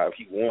alive.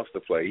 He wants to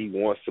play. He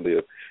wants to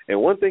live.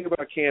 And one thing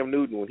about Cam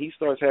Newton, when he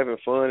starts having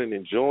fun and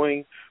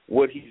enjoying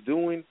what he's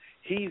doing,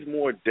 he's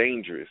more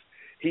dangerous.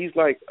 He's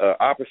like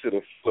opposite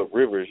of Phillip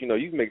Rivers. You know,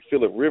 you can make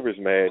Phillip Rivers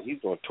mad,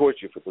 he's going to torch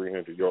you for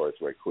 300 yards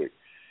right quick.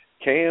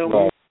 Cam,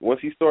 once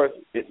he starts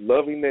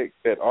loving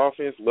that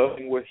offense,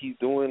 loving what he's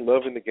doing,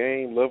 loving the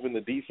game, loving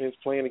the defense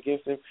playing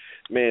against him,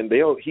 man,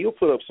 he'll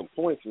put up some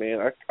points, man.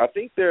 I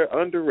think they're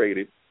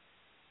underrated.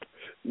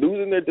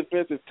 Losing their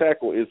defensive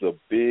tackle is a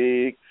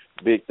big,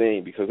 big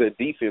thing because their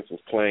defense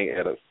was playing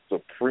at a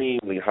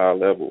supremely high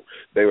level.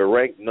 They were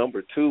ranked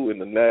number 2 in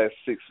the last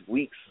 6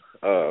 weeks,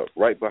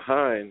 right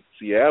behind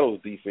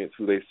Seattle's defense,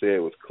 who they said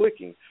was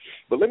clicking.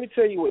 But let me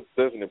tell you what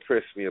doesn't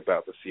impress me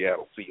about the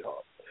Seattle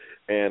Seahawks.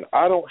 And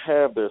I don't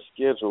have their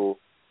schedule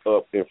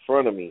up in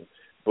front of me,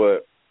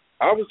 but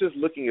I was just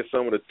looking at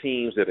some of the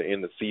teams that are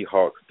in the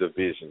Seahawks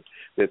division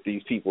that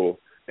these people,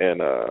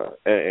 and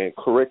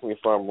correct me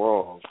if I'm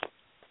wrong,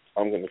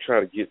 I'm going to try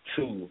to get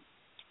to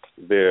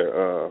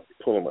their,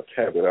 pulling my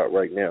tablet out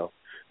right now.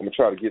 I'm going to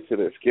try to get to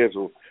their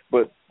schedule.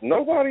 But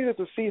nobody that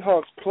the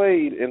Seahawks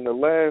played in the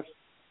last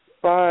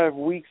 5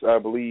 weeks, I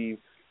believe,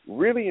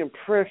 really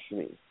impressed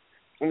me.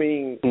 I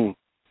mean,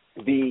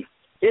 the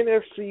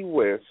NFC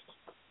West,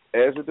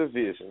 as a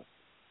division,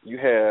 you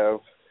have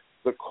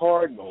the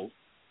Cardinals,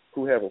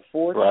 who have a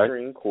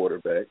 4th-string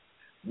quarterback.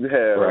 You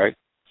have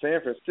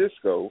San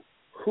Francisco,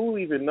 who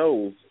even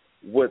knows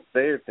what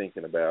they're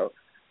thinking about.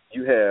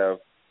 You have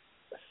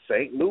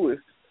St. Louis.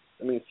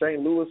 I mean,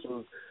 St. Louis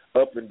was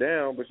up and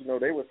down, but, you know,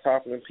 they were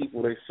toppling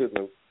people they shouldn't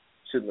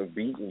have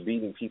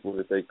beating people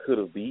that they could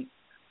have beat.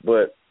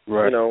 But,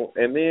 you know,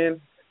 and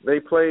then they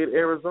played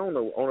Arizona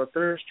on a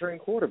 3rd-string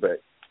quarterback.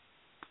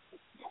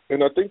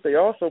 And I think they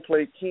also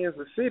played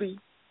Kansas City,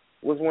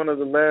 was one of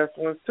the last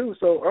ones too.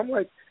 So I'm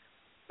like,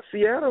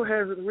 Seattle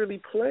hasn't really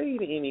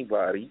played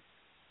anybody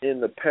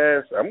in the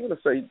past, I'm going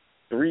to say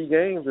 3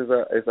 games as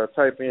I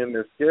type in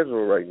their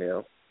schedule right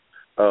now,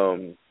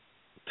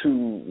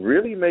 to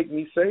really make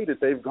me say that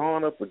they've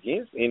gone up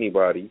against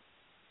anybody.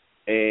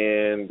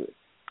 And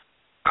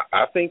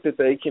I think that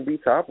they can be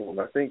toppled.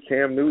 I think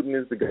Cam Newton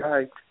is the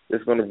guy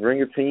that's going to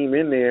bring a team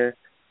in there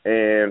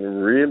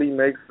and really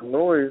make some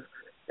noise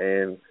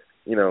and,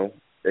 you know,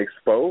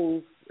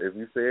 expose, as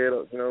you said,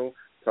 you know,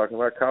 talking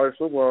about college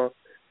football,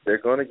 they're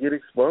going to get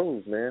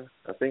exposed, man.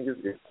 I think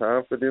it's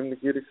time for them to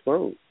get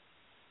exposed.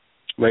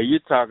 Well, you're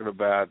talking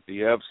about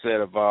the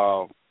upset of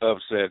all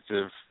upsets.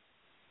 If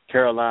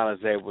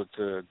Carolina's able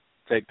to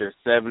take their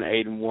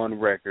 7-8-1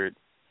 record,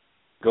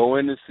 go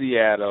into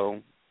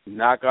Seattle,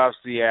 knock off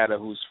Seattle,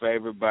 who's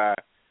favored by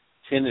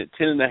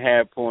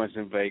 10.5 points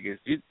in Vegas,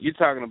 you're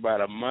talking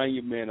about a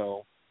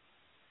monumental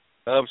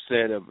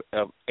upset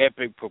of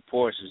epic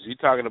proportions. You're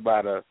talking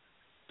about a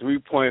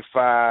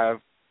 3.5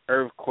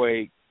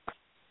 earthquake,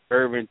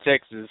 Irving,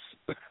 Texas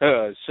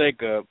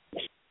shakeup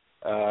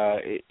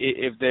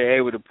if they're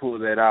able to pull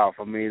that off.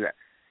 I mean,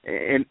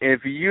 and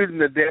if you're using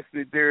the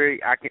destiny theory,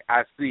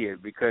 I see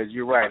it because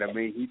you're right. I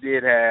mean, he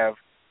did have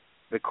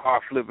the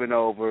car flipping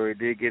over. It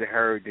did get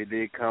hurt. They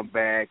did come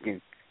back,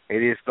 and they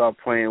did start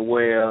playing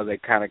well. They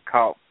kind of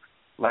caught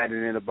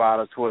lightning in the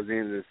bottle towards the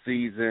end of the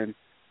season.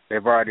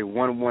 They've already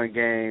won 1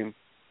 game.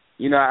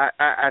 You know,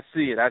 I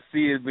see it. I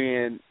see it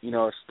being, you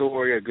know, a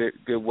story, a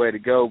good way to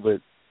go, but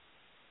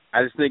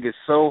I just think it's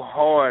so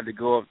hard to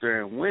go up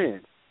there and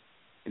win.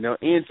 You know,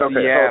 in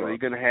Seattle, you're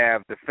going to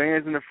have the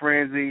fans in a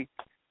frenzy.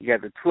 You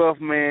got the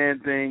 12th man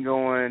thing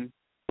going.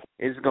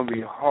 It's going to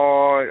be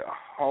hard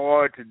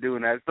to do.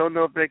 And I just don't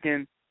know if they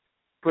can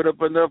put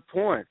up enough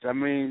points. I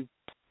mean,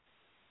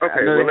 I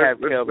know they have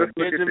Kelvin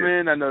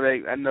Benjamin. I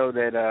know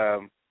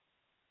that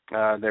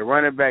their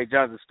running back,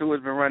 Jonathan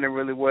Stewart's been running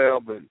really well,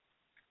 but,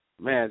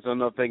 man, I just don't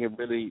know if they can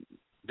really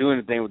do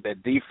anything with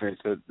that defense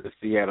that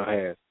Seattle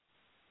has.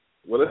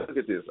 Well, let's look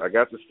at this. I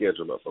got the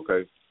schedule up,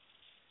 okay?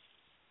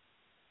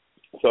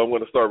 So I'm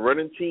going to start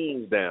running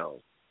teams down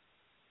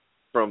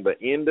from the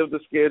end of the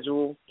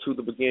schedule to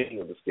the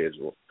beginning of the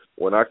schedule.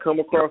 When I come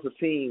across a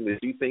team that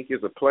you think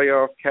is a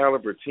playoff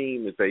caliber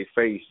team that they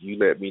face, you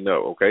let me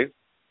know, okay?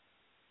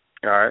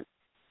 All right.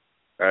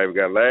 All right, we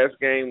got last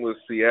game was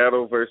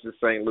Seattle versus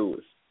St.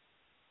 Louis.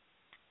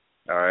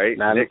 All right.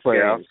 Next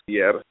game,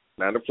 Seattle.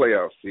 Not the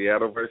playoffs.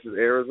 Seattle versus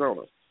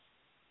Arizona.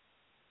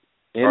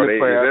 In the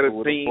playoffs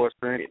with a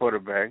 4th-string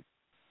quarterback.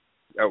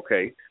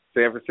 Okay.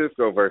 San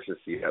Francisco versus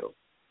Seattle.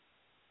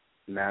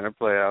 Not in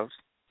the playoffs.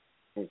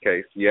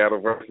 Okay. Seattle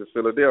versus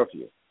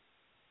Philadelphia.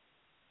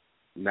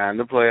 Not in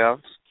the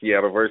playoffs.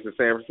 Seattle versus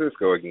San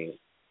Francisco again.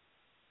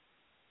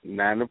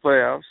 Not in the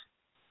playoffs.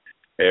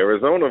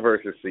 Arizona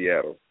versus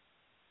Seattle.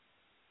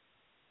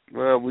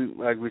 Well,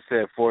 like we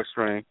said,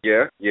 4th-string.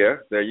 Yeah,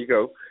 there you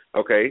go.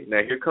 Okay,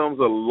 now here comes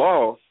a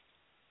loss.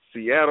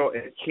 Seattle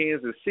at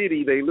Kansas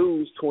City, they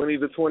lose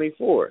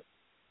 20-24.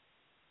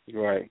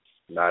 Right.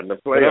 Not in the playoffs.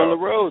 But on the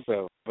road,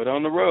 though.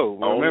 On the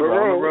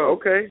road.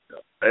 Okay,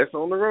 that's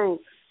on the road.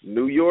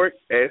 New York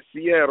at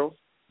Seattle,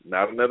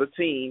 not another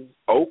team.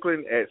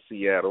 Oakland at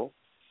Seattle.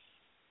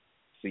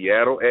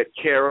 Seattle at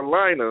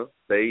Carolina,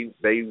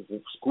 They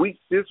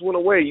squeaked this one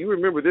away. You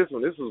remember this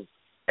one? This was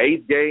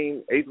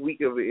eighth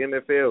week of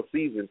the NFL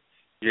season.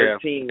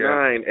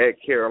 13-9 at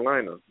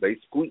Carolina. They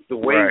squeaked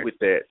away with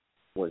that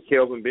when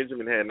Kelvin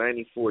Benjamin had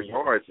 94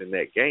 yards in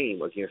that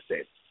game against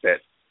that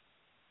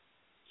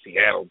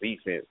Seattle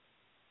defense.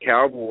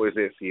 Cowboys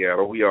at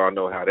Seattle, we all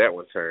know how that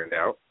one turned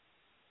out.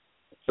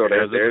 So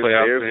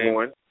there's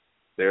one.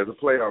 There's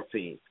a playoff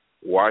team.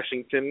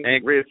 Washington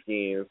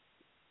Redskins.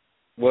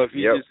 Well, if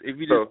you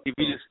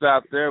just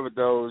stop there with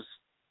those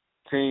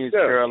teams,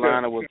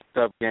 Carolina was a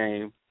tough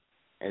game,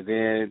 and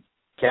then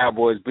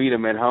Cowboys beat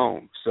them at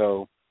home.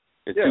 So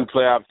the two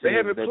playoff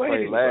teams that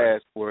played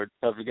last were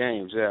tougher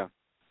games. Yeah,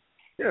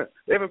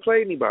 they haven't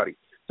played anybody.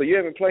 So you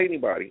haven't played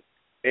anybody,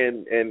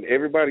 and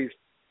everybody's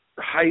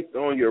hyped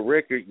on your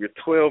record. You're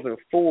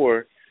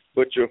 12-4,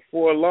 but your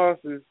 4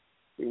 losses.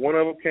 One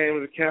of them came to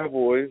the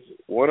Cowboys.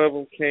 One of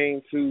them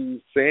came to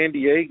San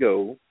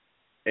Diego,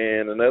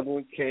 and another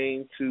one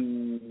came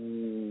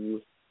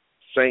to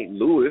St.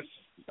 Louis.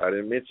 I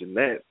didn't mention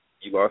that.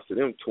 You lost to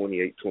them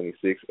 28-26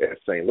 at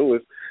St. Louis.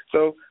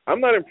 So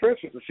I'm not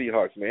impressed with the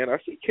Seahawks, man. I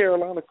see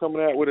Carolina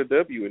coming out with a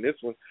W in this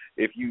one.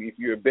 If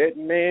you're a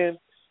betting man,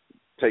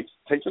 take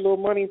your little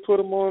money and put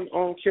them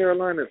on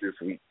Carolina this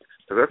week,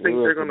 because I think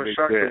they're going to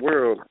shock the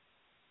world.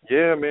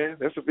 Yeah, man,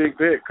 that's a big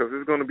bet, because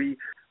it's going to be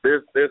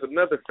there's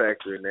another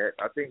factor in that.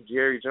 I think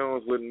Jerry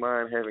Jones wouldn't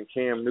mind having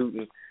Cam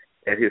Newton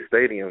at his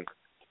stadium,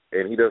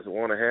 and he doesn't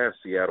want to have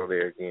Seattle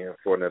there again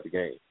for another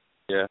game.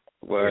 Yeah,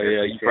 well,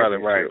 you're probably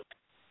right.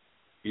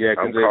 Yeah,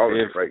 I'm calling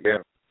it right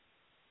now.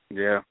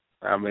 Yeah,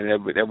 I mean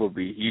that would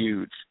be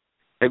huge.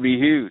 That'd be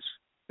huge.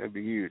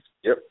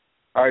 Yep.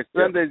 All right,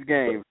 Sunday's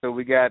game. So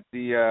we got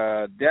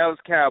the Dallas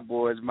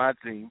Cowboys, my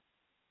team,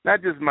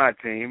 not just my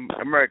team,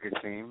 America's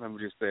team. Let me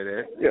just say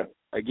that. Yeah.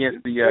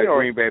 Against the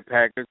Green Bay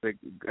Packers,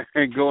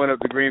 going up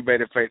to Green Bay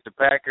to face the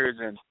Packers,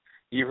 and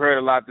you've heard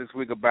a lot this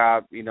week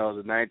about the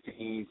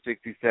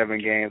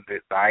 1967 games, the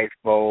Ice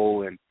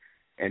Bowl, and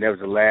that was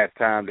the last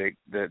time that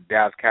the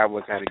Dallas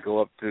Cowboys had to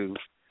go up to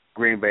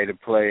Green Bay to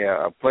play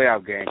a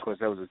playoff game. Of course,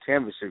 that was a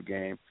championship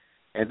game.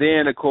 And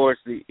then, of course,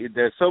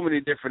 there's so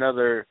many different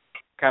other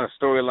kind of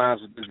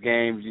storylines with this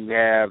game. You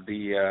have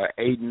the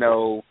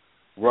 8-0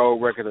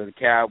 road record of the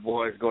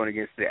Cowboys going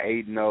against the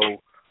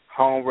 8-0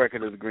 home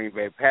record of the Green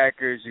Bay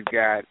Packers. You've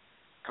got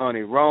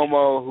Tony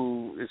Romo,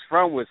 who is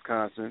from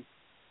Wisconsin,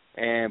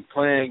 and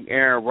playing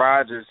Aaron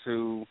Rodgers,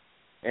 who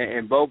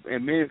and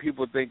many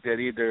people think that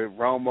either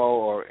Romo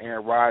or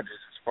Aaron Rodgers,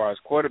 as far as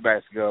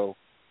quarterbacks go,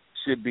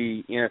 should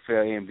be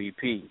NFL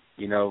MVP.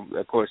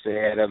 Of course, they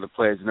had other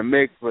players in the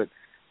mix, but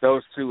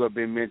those two have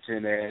been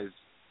mentioned as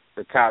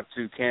the top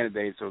 2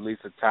 candidates, or at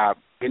least the top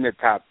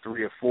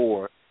 3 or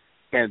 4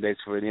 candidates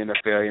for the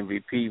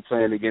NFL MVP,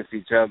 playing against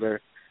each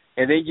other.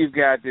 And then you've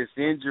got this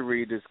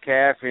injury, this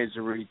calf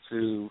injury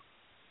to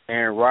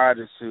Aaron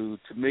Rodgers, who,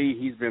 to me,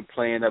 he's been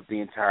playing up the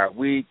entire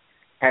week,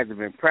 hasn't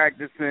been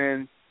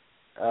practicing,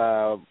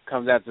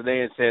 comes out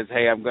today and says,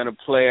 hey, I'm going to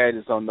play. I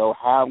just don't know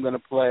how I'm going to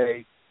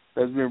play.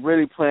 So he's been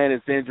really playing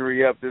his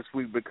injury up this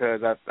week,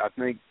 because I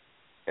think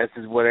that's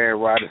just what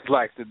Aaron Rodgers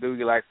likes to do.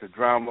 He likes the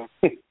drama.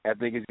 I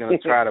think he's going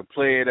to try to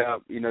play it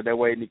up, that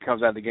way he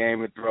comes out the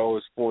game and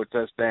throws 4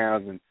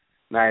 touchdowns, and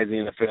now he's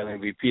the NFL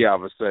MVP all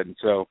of a sudden.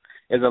 So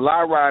there's a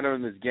lot riding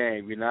on this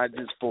game, not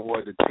just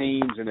for the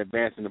teams and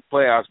advancing the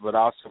playoffs, but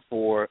also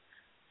for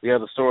the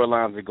other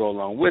storylines that go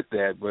along with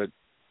that. But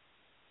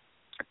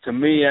to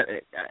me,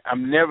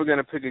 I'm never going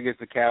to pick against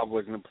the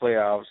Cowboys in the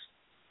playoffs,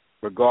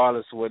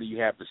 regardless of what you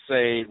have to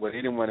say, what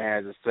anyone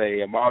has to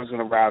say. I'm always going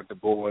to ride with the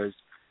boys.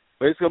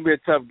 But it's going to be a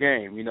tough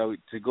game.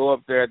 To go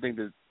up there, I think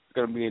it's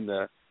going to be in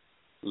the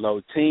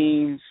low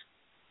teens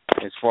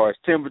as far as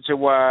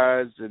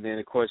temperature-wise, and then,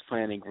 of course,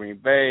 playing in Green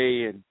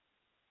Bay. And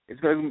it's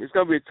going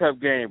to be a tough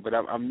game, but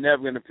I'm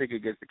never going to pick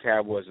against the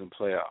Cowboys in the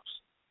playoffs.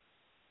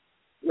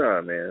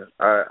 No, man.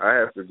 I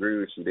have to agree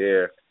with you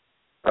there.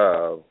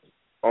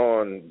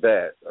 On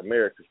that,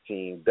 America's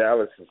team,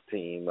 Dallas's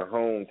team, the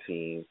home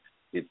team,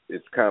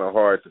 it's kind of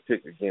hard to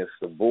pick against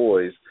the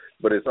boys,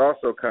 but it's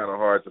also kind of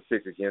hard to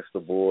pick against the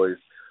boys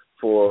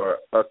for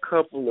a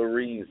couple of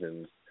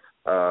reasons.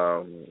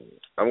 I'm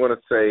going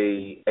to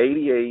say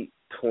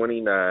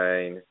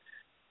 88-29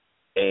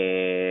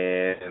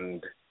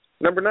 and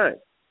number 9.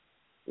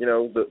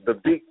 The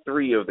big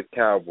 3 of the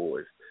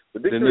Cowboys. The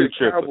big 3 of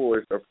the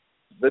Cowboys are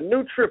the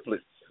new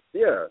triplets.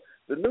 Yeah,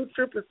 the new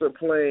triplets are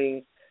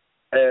playing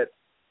at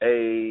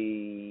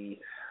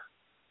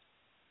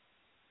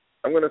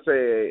I'm going to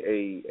say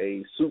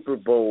a Super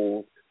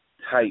Bowl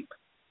type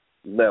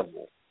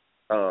level.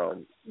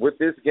 With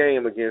this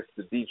game against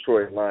the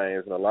Detroit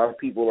Lions, and a lot of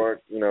people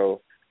aren't,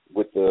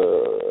 with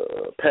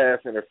the pass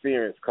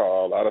interference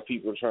call, a lot of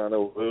people are trying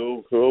to,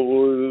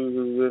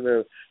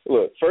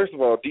 look, first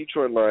of all,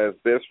 Detroit Lions'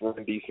 best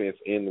run defense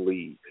in the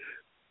league.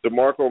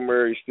 DeMarco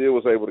Murray still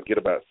was able to get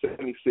about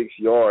 76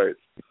 yards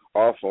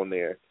off on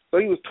there. So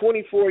he was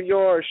 24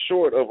 yards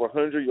short of a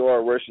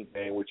 100-yard rushing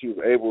game, which he was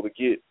able to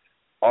get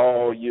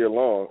all year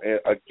long. And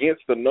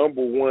against the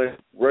number 1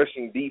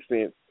 rushing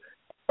defense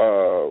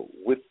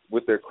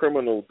with their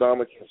criminal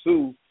Dominican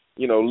Sue,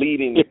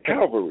 leading the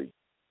cavalry,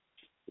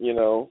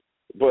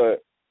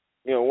 But,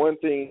 one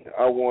thing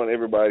I want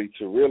everybody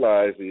to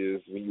realize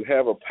is when you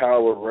have a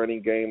power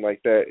running game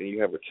like that and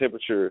you have a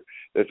temperature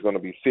that's going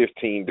to be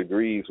 15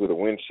 degrees with a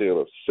wind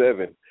chill of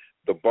 7,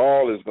 the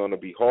ball is going to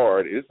be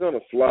hard. It's going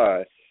to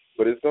fly,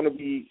 but it's going to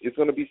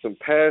be some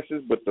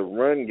passes, but the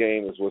run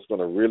game is what's going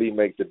to really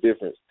make the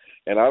difference.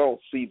 And I don't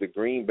see the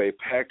Green Bay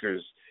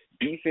Packers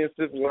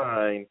defensive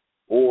line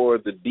or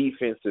the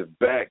defensive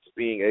backs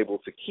being able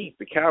to keep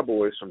the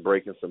Cowboys from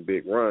breaking some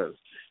big runs.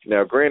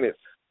 Now, granted,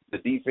 the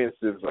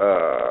defensive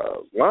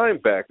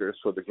linebackers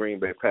for the Green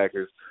Bay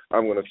Packers,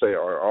 I'm going to say,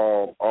 are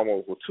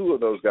almost two of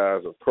those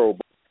guys are Pro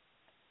Bowl.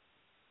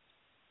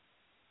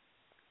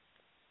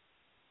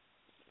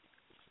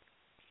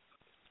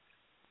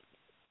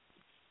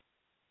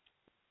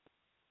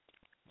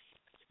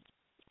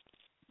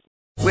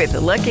 With the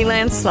Lucky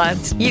Land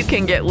Slots, you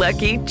can get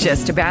lucky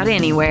just about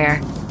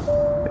anywhere.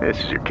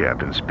 This is your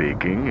captain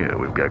speaking.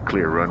 We've got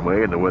clear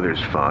runway and the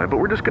weather's fine, but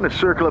we're just going to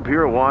circle up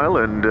here a while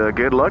and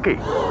get lucky.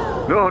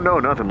 No,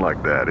 nothing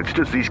like that. It's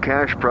just these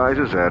cash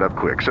prizes add up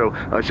quick. So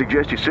I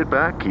suggest you sit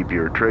back, keep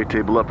your tray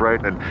table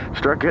upright, and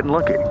start getting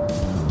lucky.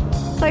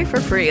 Play for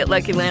free at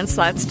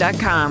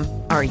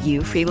LuckyLandSlots.com. Are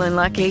you feeling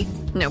lucky?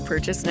 No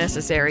purchase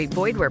necessary.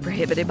 Void where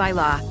prohibited by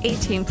law.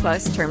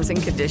 18+ terms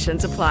and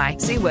conditions apply.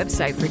 See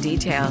website for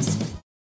details.